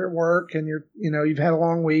and you're at work and you've had a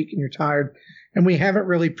long week and you're tired. And we haven't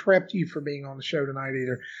really prepped you for being on the show tonight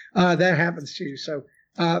either. That happens too. So.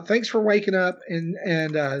 Thanks for waking up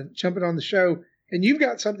and jumping on the show. And you've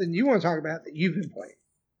got something you want to talk about that you've been playing.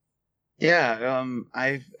 Yeah,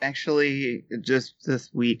 I've actually just this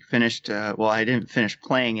week finished. I didn't finish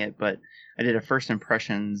playing it, but I did a first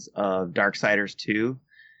impressions of Darksiders 2,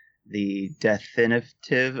 the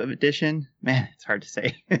Definitive Edition. Man, it's hard to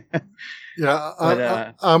say. Yeah,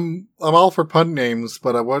 but, I'm all for pun names,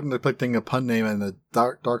 but I wasn't expecting a pun name in a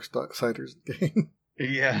Darksiders game.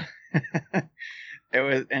 Yeah.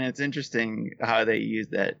 It's interesting how they use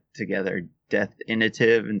that together,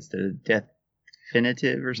 Definitive instead of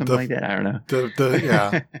Definitive or something like that. I don't know.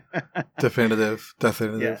 Definitive.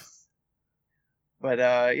 Yes. But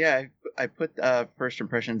I put first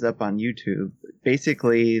impressions up on YouTube.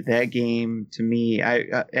 Basically, that game to me,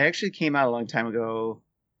 it actually came out a long time ago,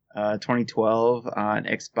 2012 on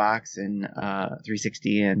Xbox and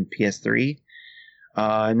 360 and PS3,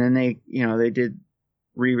 and then they did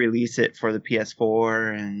re-release it for the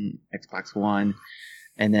PS4 and Xbox One,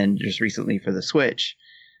 and then just recently for the Switch.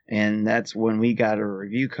 And that's when we got a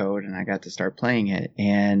review code and I got to start playing it.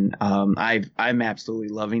 And I'm absolutely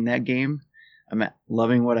loving that game. I'm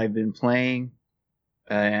loving what I've been playing.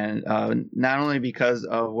 And not only because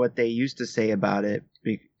of what they used to say about it,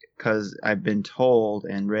 because I've been told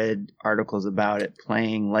and read articles about it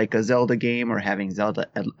playing like a Zelda game or having Zelda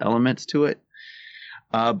elements to it.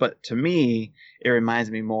 But to me, it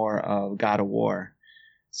reminds me more of God of War.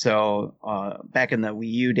 So back in the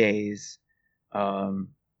Wii U days,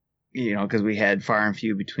 because we had far and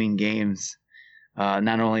few between games,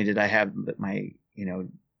 not only did I have my,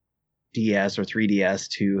 DS or 3DS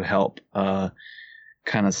to help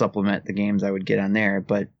kind of supplement the games I would get on there,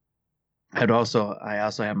 but I also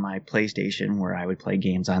have my PlayStation where I would play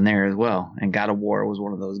games on there as well. And God of War was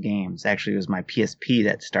one of those games. Actually, it was my PSP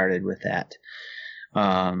that started with that.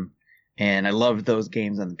 And I loved those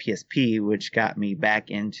games on the PSP, which got me back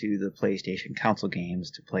into the PlayStation console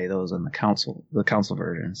games to play those on the console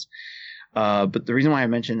versions. But the reason why I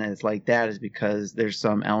mentioned that it's like that is because there's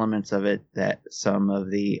some elements of it that some of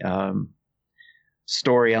the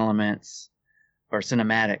story elements or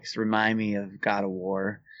cinematics remind me of God of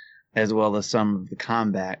War, as well as some of the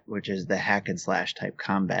combat, which is the hack and slash type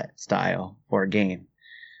combat style for a game.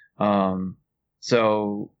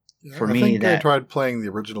 So for me, I tried playing the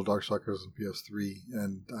original Darkstalkers on PS3,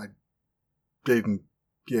 and I didn't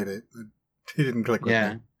get it. It didn't click with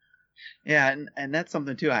me. Yeah, and that's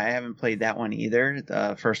something too. I haven't played that one either,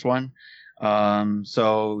 the first one.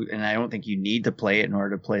 So, and I don't think you need to play it in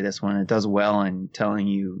order to play this one. It does well in telling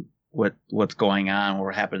you what's going on,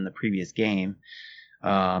 what happened in the previous game.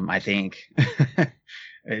 I think,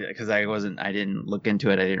 because I didn't look into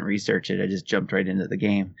it, I didn't research it, I just jumped right into the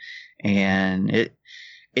game, and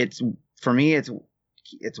it's for me, it's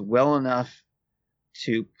well enough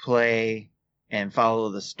to play and follow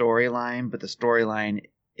the storyline, but the storyline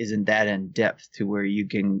isn't that in depth to where you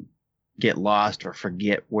can get lost or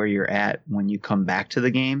forget where you're at when you come back to the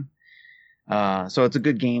game. So it's a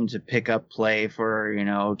good game to pick up, play for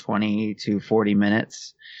 20 to 40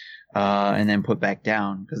 minutes. And then put back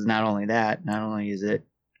down, because not only is it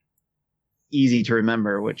easy to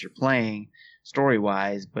remember what you're playing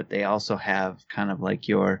story-wise, but they also have kind of like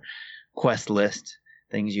your quest list,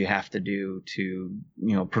 things you have to do to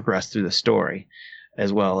progress through the story,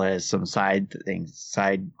 as well as some side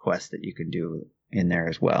quests that you can do in there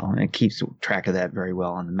as well, and it keeps track of that very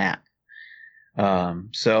well on the map.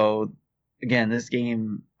 So again, this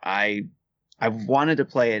game, I've wanted to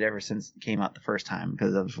play it ever since it came out the first time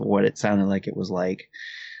because of what it sounded like it was like.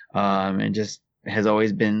 And just has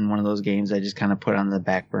always been one of those games I just kind of put on the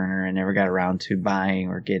back burner and never got around to buying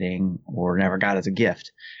or getting, or never got as a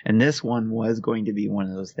gift. And this one was going to be one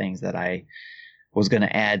of those things that I was going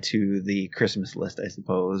to add to the Christmas list, I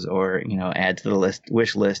suppose, or, add to the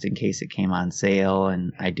wish list in case it came on sale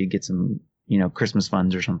and I did get some, Christmas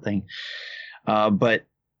funds or something. But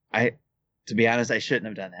to be honest, I shouldn't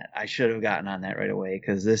have done that. I should have gotten on that right away,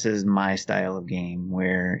 because this is my style of game,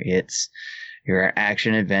 where it's your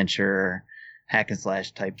action adventure, hack and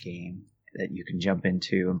slash type game that you can jump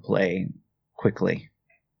into and play quickly.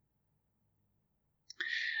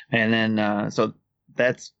 And then, so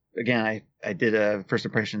that's, again, I did first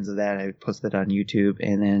impressions of that. I posted that on YouTube.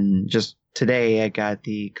 And then just today I got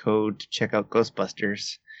the code to check out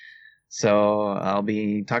Ghostbusters. So I'll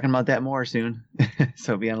be talking about that more soon.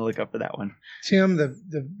 So be on the lookout for that one. Tim,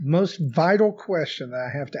 the most vital question that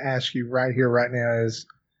I have to ask you right here, right now is,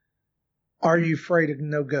 are you afraid of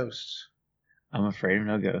no ghosts? I'm afraid of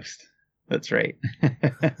no ghosts. That's right.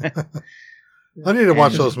 I need to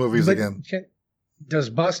watch those movies again. Does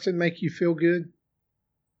busting make you feel good?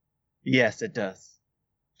 Yes, it does.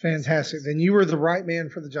 Fantastic. Then you were the right man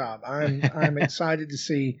for the job. I'm excited to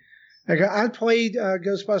see. I played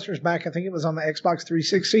Ghostbusters back, I think it was on the Xbox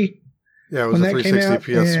 360. Yeah, it was a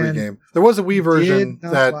 360 PS3 game. There was a Wii version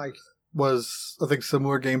that was, I think,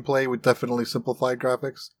 similar gameplay with definitely simplified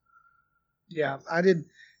graphics. Yeah, I did.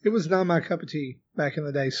 It was not my cup of tea back in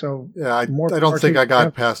the day. So yeah, I don't think I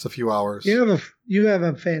got past a few hours. You have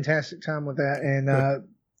a fantastic time with that, and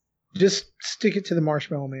just stick it to the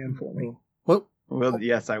Marshmallow Man for me. Well,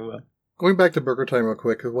 yes, I will. Going back to Burger Time real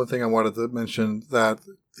quick, because one thing I wanted to mention that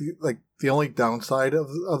the only downside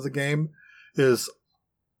of the game is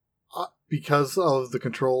because of the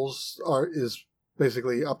controls is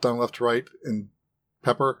basically up, down, left, right, and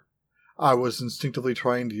pepper. I was instinctively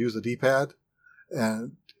trying to use the D-pad,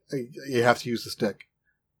 and you have to use the stick,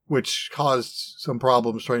 which caused some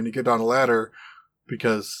problems trying to get down a ladder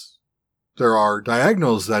because there are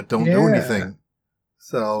diagonals that don't do anything.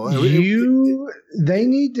 So they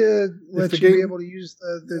need to let you be able to use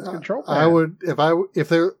the control pad. I would, if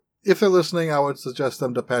they're listening, I would suggest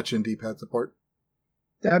them to patch in D-pad support.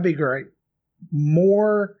 That'd be great.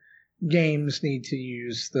 More games need to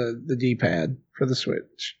use the D-pad for the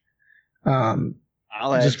Switch.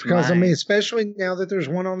 Just because, especially now that there's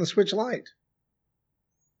one on the Switch Lite.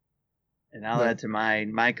 And I'll add to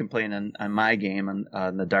my complaint on my game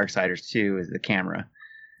on the Darksiders 2 is the camera.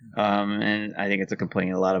 And I think it's a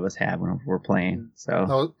complaint a lot of us have when we're playing.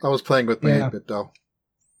 So I was playing with my 8-bit though.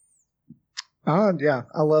 Yeah,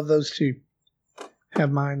 I love those two.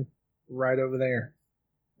 Have mine right over there,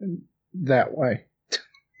 that way.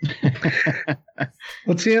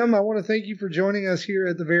 Well, Tim, I want to thank you for joining us here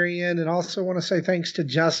at the very end, and also want to say thanks to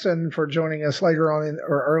Justin for joining us later on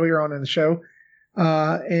or earlier on in the show.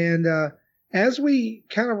 And as we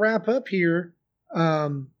kind of wrap up here,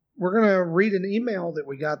 we're going to read an email that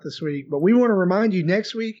we got this week, but we want to remind you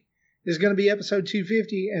next week is going to be episode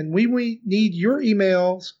 250, and we need your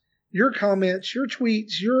emails, your comments, your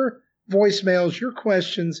tweets, your voicemails, your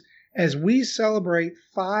questions as we celebrate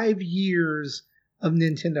 5 years of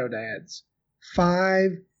Nintendo Dads.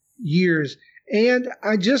 5 years. And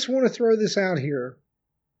I just want to throw this out here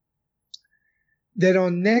that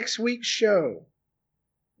on next week's show,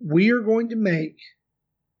 we are going to make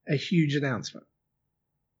a huge announcement.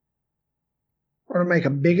 We're going to make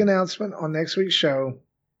a big announcement on next week's show.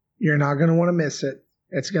 You're not going to want to miss it.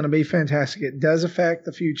 It's going to be fantastic. It does affect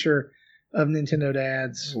the future of Nintendo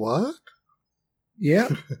Dads. What?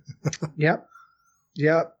 Yep. Yep.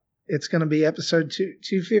 It's going to be episode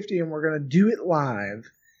 250, and we're going to do it live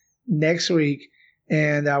next week.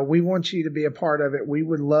 And we want you to be a part of it. We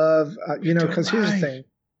would love, because here's the thing.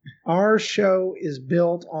 Our show is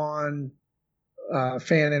built on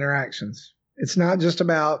fan interactions. It's not just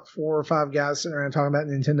about 4 or 5 guys sitting around talking about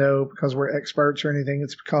Nintendo because we're experts or anything.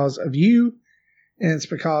 It's because of you, and it's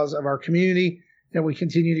because of our community that we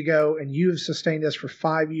continue to go. And you have sustained us for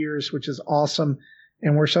 5 years, which is awesome.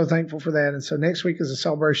 And we're so thankful for that. And so next week is a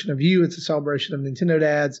celebration of you. It's a celebration of Nintendo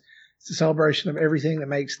Dads. It's a celebration of everything that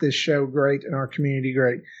makes this show great and our community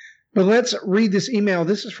great. But let's read this email.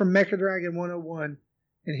 This is from Mecha Dragon 101.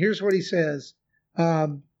 And here's what he says.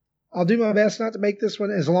 I'll do my best not to make this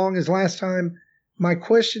one as long as last time. My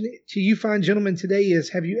question to you fine gentlemen today is,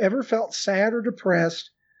 have you ever felt sad or depressed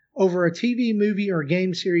over a TV, movie, or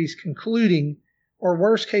game series concluding, or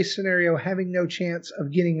worst case scenario, having no chance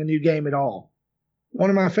of getting a new game at all? One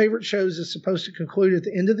of my favorite shows is supposed to conclude at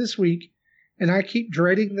the end of this week, and I keep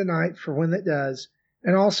dreading the night for when that does.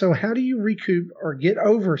 And also, how do you recoup or get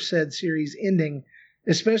over said series ending,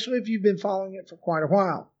 especially if you've been following it for quite a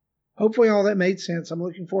while? Hopefully all that made sense. I'm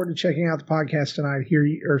looking forward to checking out the podcast tonight.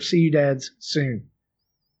 See you dads soon.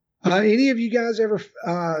 Any of you guys ever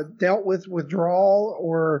dealt with withdrawal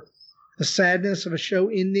or the sadness of a show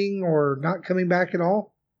ending or not coming back at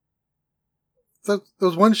all? There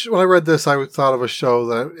was one when I read this, I thought of a show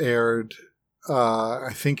that aired, I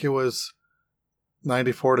think it was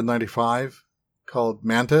 94 to 95, called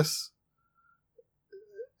Mantis.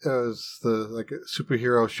 It was a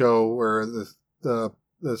superhero show where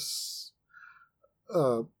this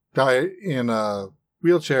guy in a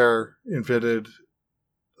wheelchair invented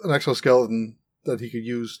an exoskeleton that he could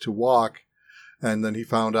use to walk, and then he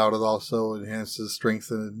found out it also enhanced his strength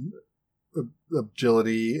and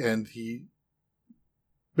agility, and he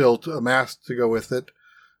built a mask to go with it,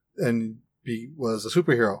 and he was a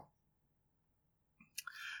superhero.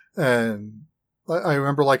 And I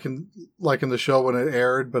remember liking the show when it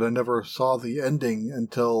aired, but I never saw the ending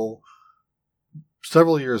until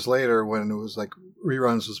several years later when it was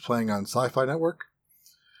reruns was playing on Sci-Fi Network.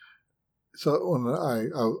 So when I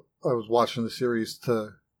was watching the series, I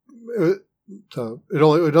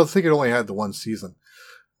don't think it only had the one season,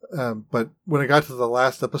 but when it got to the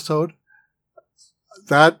last episode,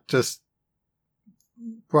 that just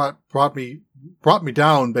brought me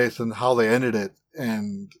down based on how they ended it,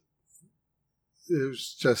 and it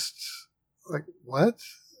was just like, what?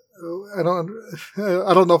 I don't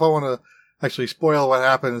know if I want to actually spoil what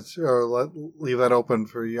happens or leave that open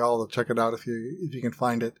for y'all to check it out if you can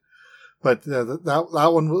find it. But that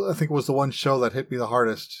one, I think, was the one show that hit me the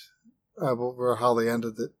hardest over how they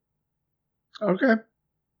ended it. Okay.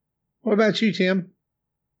 What about you, Tim?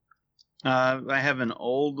 I have an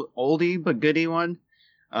oldie but goodie one.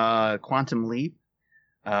 Quantum Leap.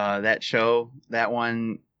 That show, that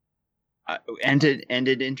one ended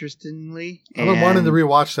interestingly. I've been wanting to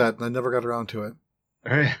rewatch that, and I never got around to it.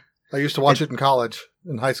 I used to watch it in college,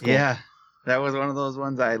 in high school. Yeah, that was one of those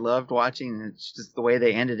ones I loved watching. And it's just the way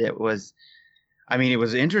they ended it was, it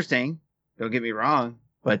was interesting. Don't get me wrong,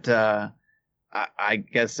 but I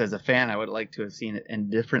guess as a fan, I would like to have seen it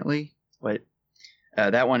end differently. But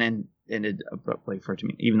that one ended abruptly for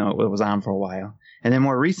me, even though it was on for a while. And then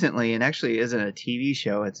more recently, and actually isn't a TV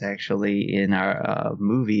show, it's actually in our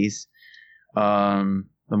movies, the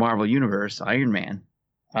Marvel Universe, Iron Man.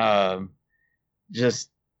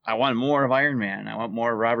 I want more of Iron Man. I want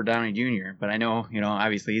more of Robert Downey Jr. But I know,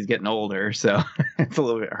 obviously he's getting older, so it's a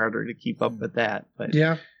little bit harder to keep up with that. But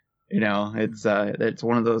yeah, it's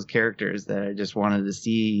one of those characters that I just wanted to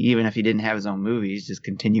see, even if he didn't have his own movies, just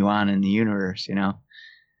continue on in the universe, Yeah,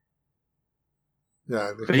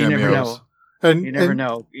 but you never know. And you never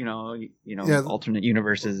know, alternate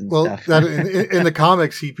universes and stuff. Well, in the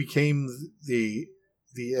comics, he became the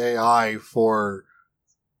AI for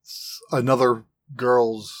another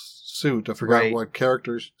girl's suit. I forgot what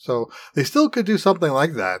characters. So they still could do something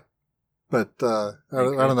like that. But I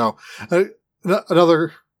don't know.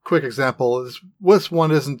 Another quick example is this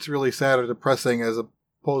one isn't really sad or depressing as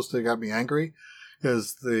opposed to got me angry.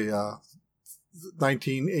 Is the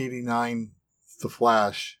 1989 The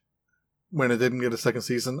Flash. When it didn't get a second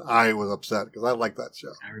season, I was upset because I liked that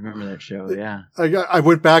show. I remember that show, yeah. I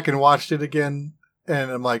went back and watched it again, and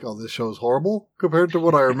I'm like, oh, this show's horrible compared to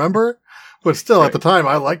what I remember. But still, at the time,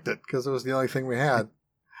 I liked it because it was the only thing we had.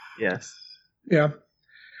 Yes. Yeah.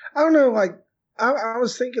 I don't know, like, I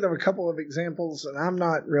was thinking of a couple of examples, and I'm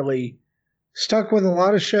not really stuck with a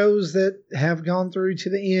lot of shows that have gone through to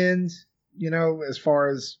the end, as far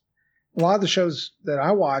as a lot of the shows that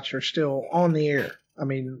I watch are still on the air. I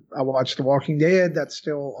mean, I watch The Walking Dead. That's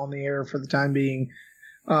still on the air for the time being.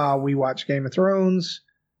 We watch Game of Thrones.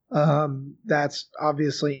 That's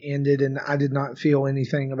obviously ended, and I did not feel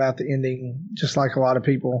anything about the ending, just like a lot of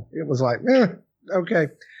people. It was like, okay.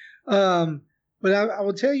 But I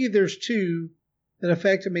will tell you there's two that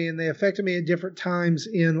affected me, and they affected me at different times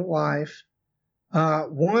in life.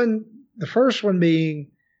 The first one being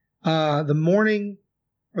the morning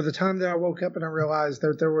or the time that I woke up and I realized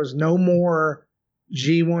that there was no more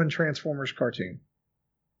G1 Transformers cartoon.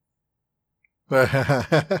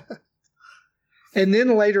 And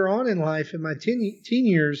then later on in life, in my teen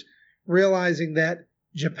years, realizing that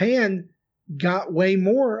Japan got way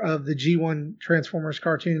more of the G1 Transformers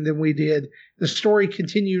cartoon than we did. The story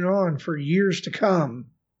continued on for years to come,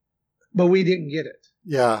 but we didn't get it.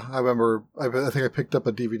 Yeah, I remember. I think I picked up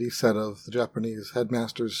a DVD set of the Japanese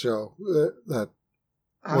Headmasters show that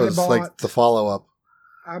was like the follow-up.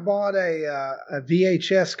 I bought a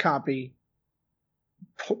VHS copy,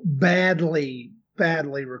 badly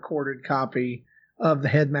recorded copy of the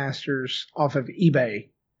Headmasters off of eBay,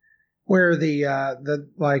 where it had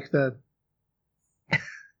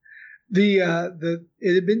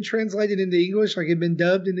been translated into English, like it had been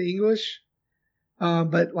dubbed into English,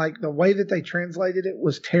 but like the way that they translated it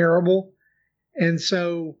was terrible, and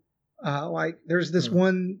so there's this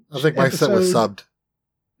one. I think my set was subbed.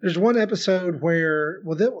 There's one episode where,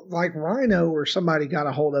 Rhino or somebody got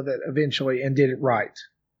a hold of it eventually and did it right,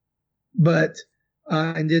 but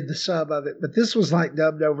and did the sub of it. But this was like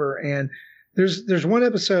dubbed over, and there's one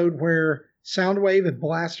episode where Soundwave and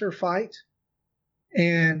Blaster fight,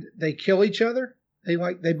 and they kill each other. They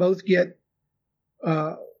both get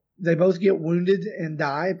wounded and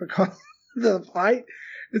die because of the fight,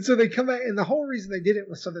 and so they come back. And the whole reason they did it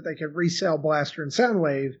was so that they could resell Blaster and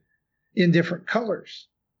Soundwave in different colors.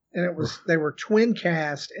 And they were twin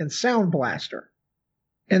cast and Sound Blaster.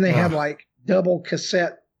 And they had like double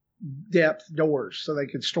cassette depth doors so they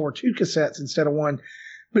could store 2 cassettes instead of 1.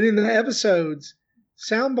 But in the episodes,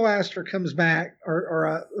 Sound Blaster comes back,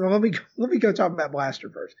 let me go talk about Blaster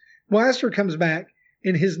first. Blaster comes back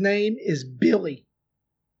and his name is Billy.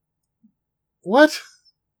 What?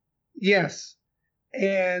 Yes.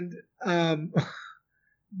 And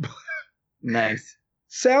nice.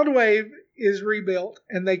 Soundwave is rebuilt,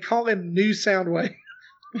 and they call him New Soundwave.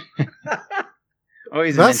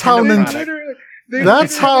 That's how Nintendo.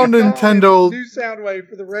 That's how Nintendo New Soundwave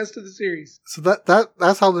for the rest of the series. So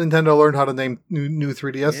that's how Nintendo learned how to name new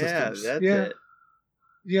 3DS systems. That's it.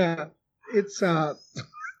 Yeah, it's. Do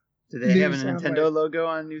they have a Nintendo logo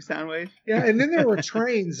on New Soundwave? Yeah, and then there were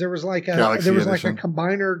trains. There was like a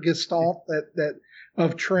combiner gestalt that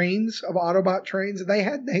of trains, of Autobot trains, and they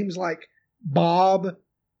had names like Bob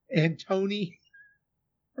and Tony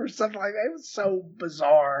or something like that. It was so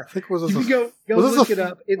bizarre. I think go look it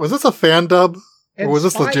up. Was this a fan dub or was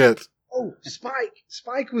this legit? Oh,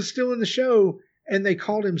 Spike was still in the show, and they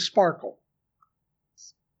called him Sparkle.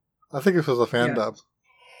 I think this was a fan dub.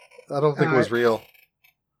 I don't think it was real.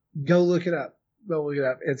 Go look it up.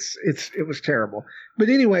 It was terrible. But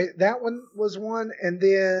anyway, that one was one, and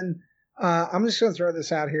then I'm just going to throw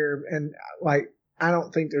this out here, and I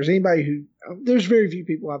don't think there's very few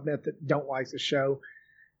people I've met that don't like the show.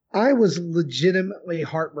 I was legitimately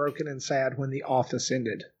heartbroken and sad when The Office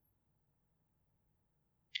ended.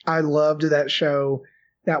 I loved that show.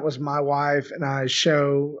 That was my wife and I's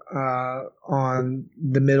show on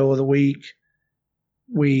the middle of the week.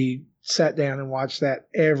 We sat down and watched that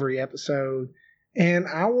every episode. And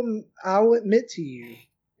I will admit to you,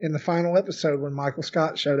 in the final episode when Michael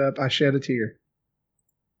Scott showed up, I shed a tear.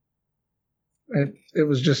 It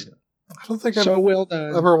was just I don't think well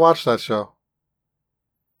done. Ever watched that show.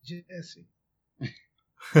 Jesse.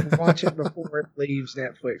 Watch it before it leaves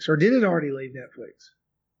Netflix. Or did it already leave Netflix?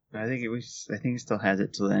 I think it still has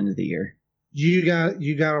it till the end of the year. You got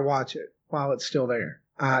to watch it while it's still there.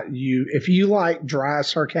 If you like dry,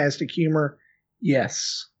 sarcastic humor,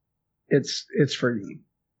 yes, it's for you.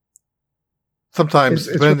 Sometimes,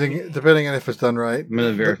 depending on if it's done right, I'm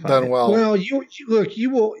gonna verify done well. Well, you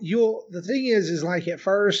will. The thing is like at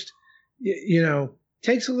first,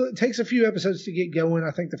 takes a few episodes to get going.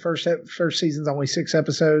 I think the first season's only 6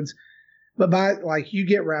 episodes, but you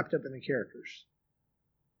get wrapped up in the characters.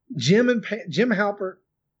 Jim Halpert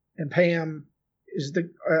and Pam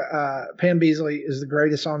Pam Beasley is the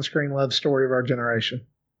greatest on-screen love story of our generation.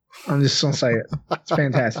 I'm just gonna say it. It's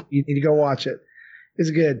fantastic. You need to go watch it. It's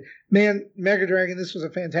good. Man, Mega Dragon, this was a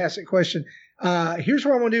fantastic question. Here's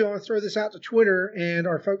what I'm going to do. I'm going to throw this out to Twitter and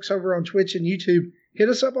our folks over on Twitch and YouTube. Hit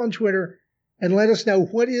us up on Twitter and let us know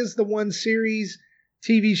what is the one series,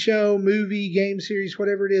 TV show, movie, game series,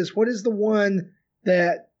 whatever it is. What is the one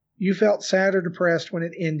that you felt sad or depressed when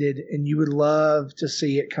it ended and you would love to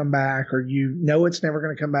see it come back, or you know it's never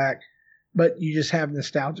going to come back, but you just have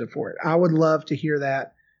nostalgia for it? I would love to hear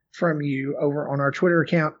that from you over on our Twitter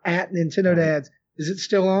account at Nintendo Dads. Is it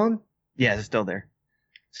still on? Yeah, it's still there.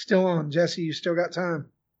 Still on. Jesse, you still got time.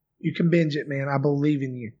 You can binge it, man. I believe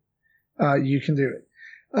in you. You can do it.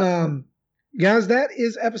 Guys, that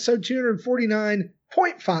is episode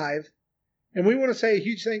 249.5. And we want to say a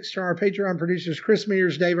huge thanks to our Patreon producers, Chris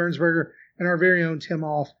Mears, Dave Ernsberger, and our very own Tim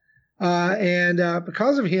Off. And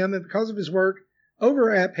because of him and because of his work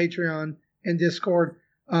over at Patreon and Discord,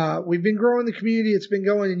 we've been growing the community. It's been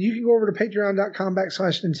going. And you can go over to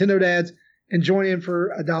patreon.com/Nintendo Dads and join in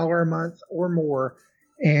for $1 a month or more.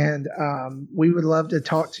 And we would love to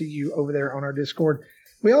talk to you over there on our Discord.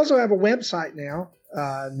 We also have a website now,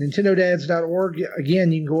 nintendodads.org.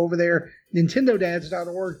 Again, you can go over there,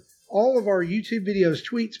 nintendodads.org. All of our YouTube videos,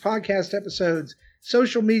 tweets, podcast episodes,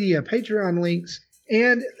 social media, Patreon links,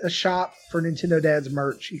 and a shop for Nintendo Dads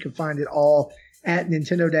merch. You can find it all at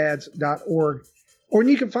nintendodads.org. Or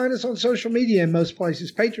you can find us on social media in most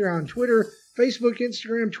places, Patreon, Twitter, Facebook,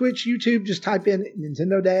 Instagram, Twitch, YouTube. Just type in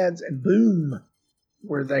Nintendo Dads and boom,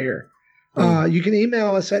 we're there. You can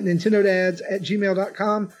email us at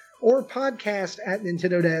nintendodads@gmail.com or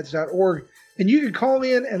podcast@nintendodads.org. And you can call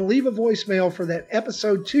in and leave a voicemail for that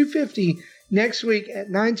episode 250 next week at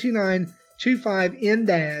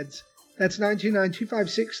 929-25-NDADS. That's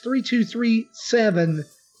 929-256-3237.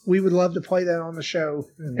 We would love to play that on the show.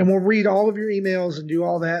 And we'll read all of your emails and do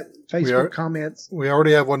all that, Facebook comments. We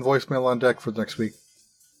already have one voicemail on deck for next week.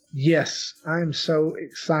 Yes, I'm so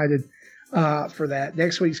excited for that.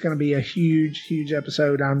 Next week's going to be a huge, huge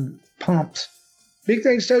episode. I'm pumped. Big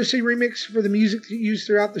thanks to OC Remix for the music used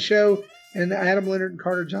throughout the show, and Adam Leonard and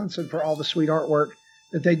Carter Johnson for all the sweet artwork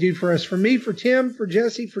that they do for us. For me, for Tim, for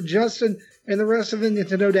Jesse, for Justin, and the rest of the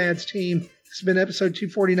Nintendo Dads team, it's been episode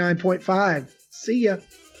 249.5. See ya.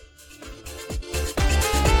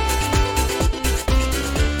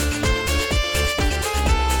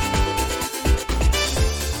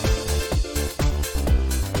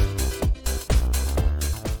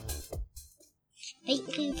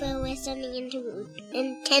 Thank you for listening to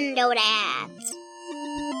Nintendo Dads.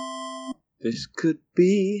 This could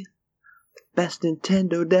be the best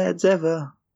Nintendo Dads ever.